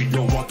 We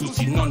don't want to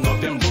see none of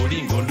them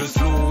rolling on the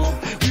slope.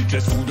 We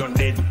just wouldn't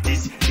let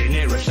this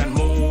generation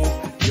move.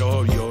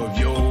 Yo, yo,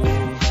 yo.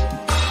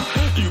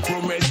 You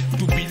promise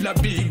to build a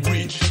big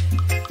bridge,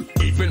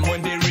 even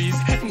when there is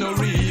no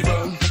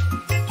river.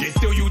 They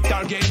still you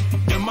target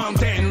the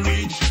mountain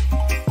ridge.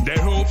 Their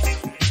hopes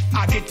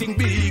are getting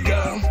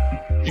bigger.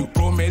 You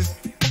promise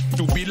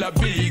to build a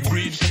big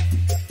bridge,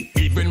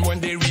 even when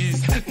there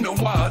is no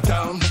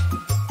water.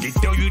 They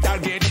tell you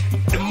target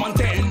the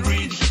mountain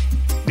ridge.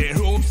 Their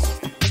hopes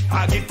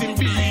are getting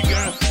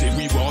bigger. Say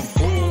we want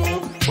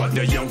hope, but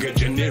the younger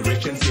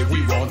generation say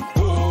we want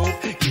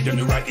hope. Give them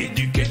the right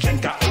education,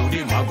 cause how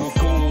they ma go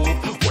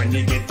cope. When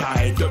they get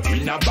tied up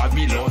in a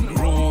Babylon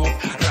rope.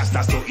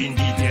 Rasta so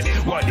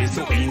indigenous, what they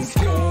so in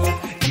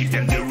scope. Give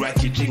them the right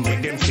teaching,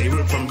 make them stay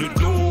away from the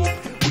door.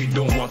 We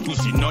don't want to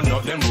see none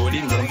of them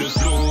rolling on the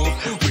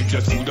slope. We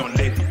just wouldn't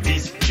let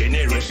this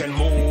generation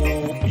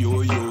move.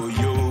 Yo, yo.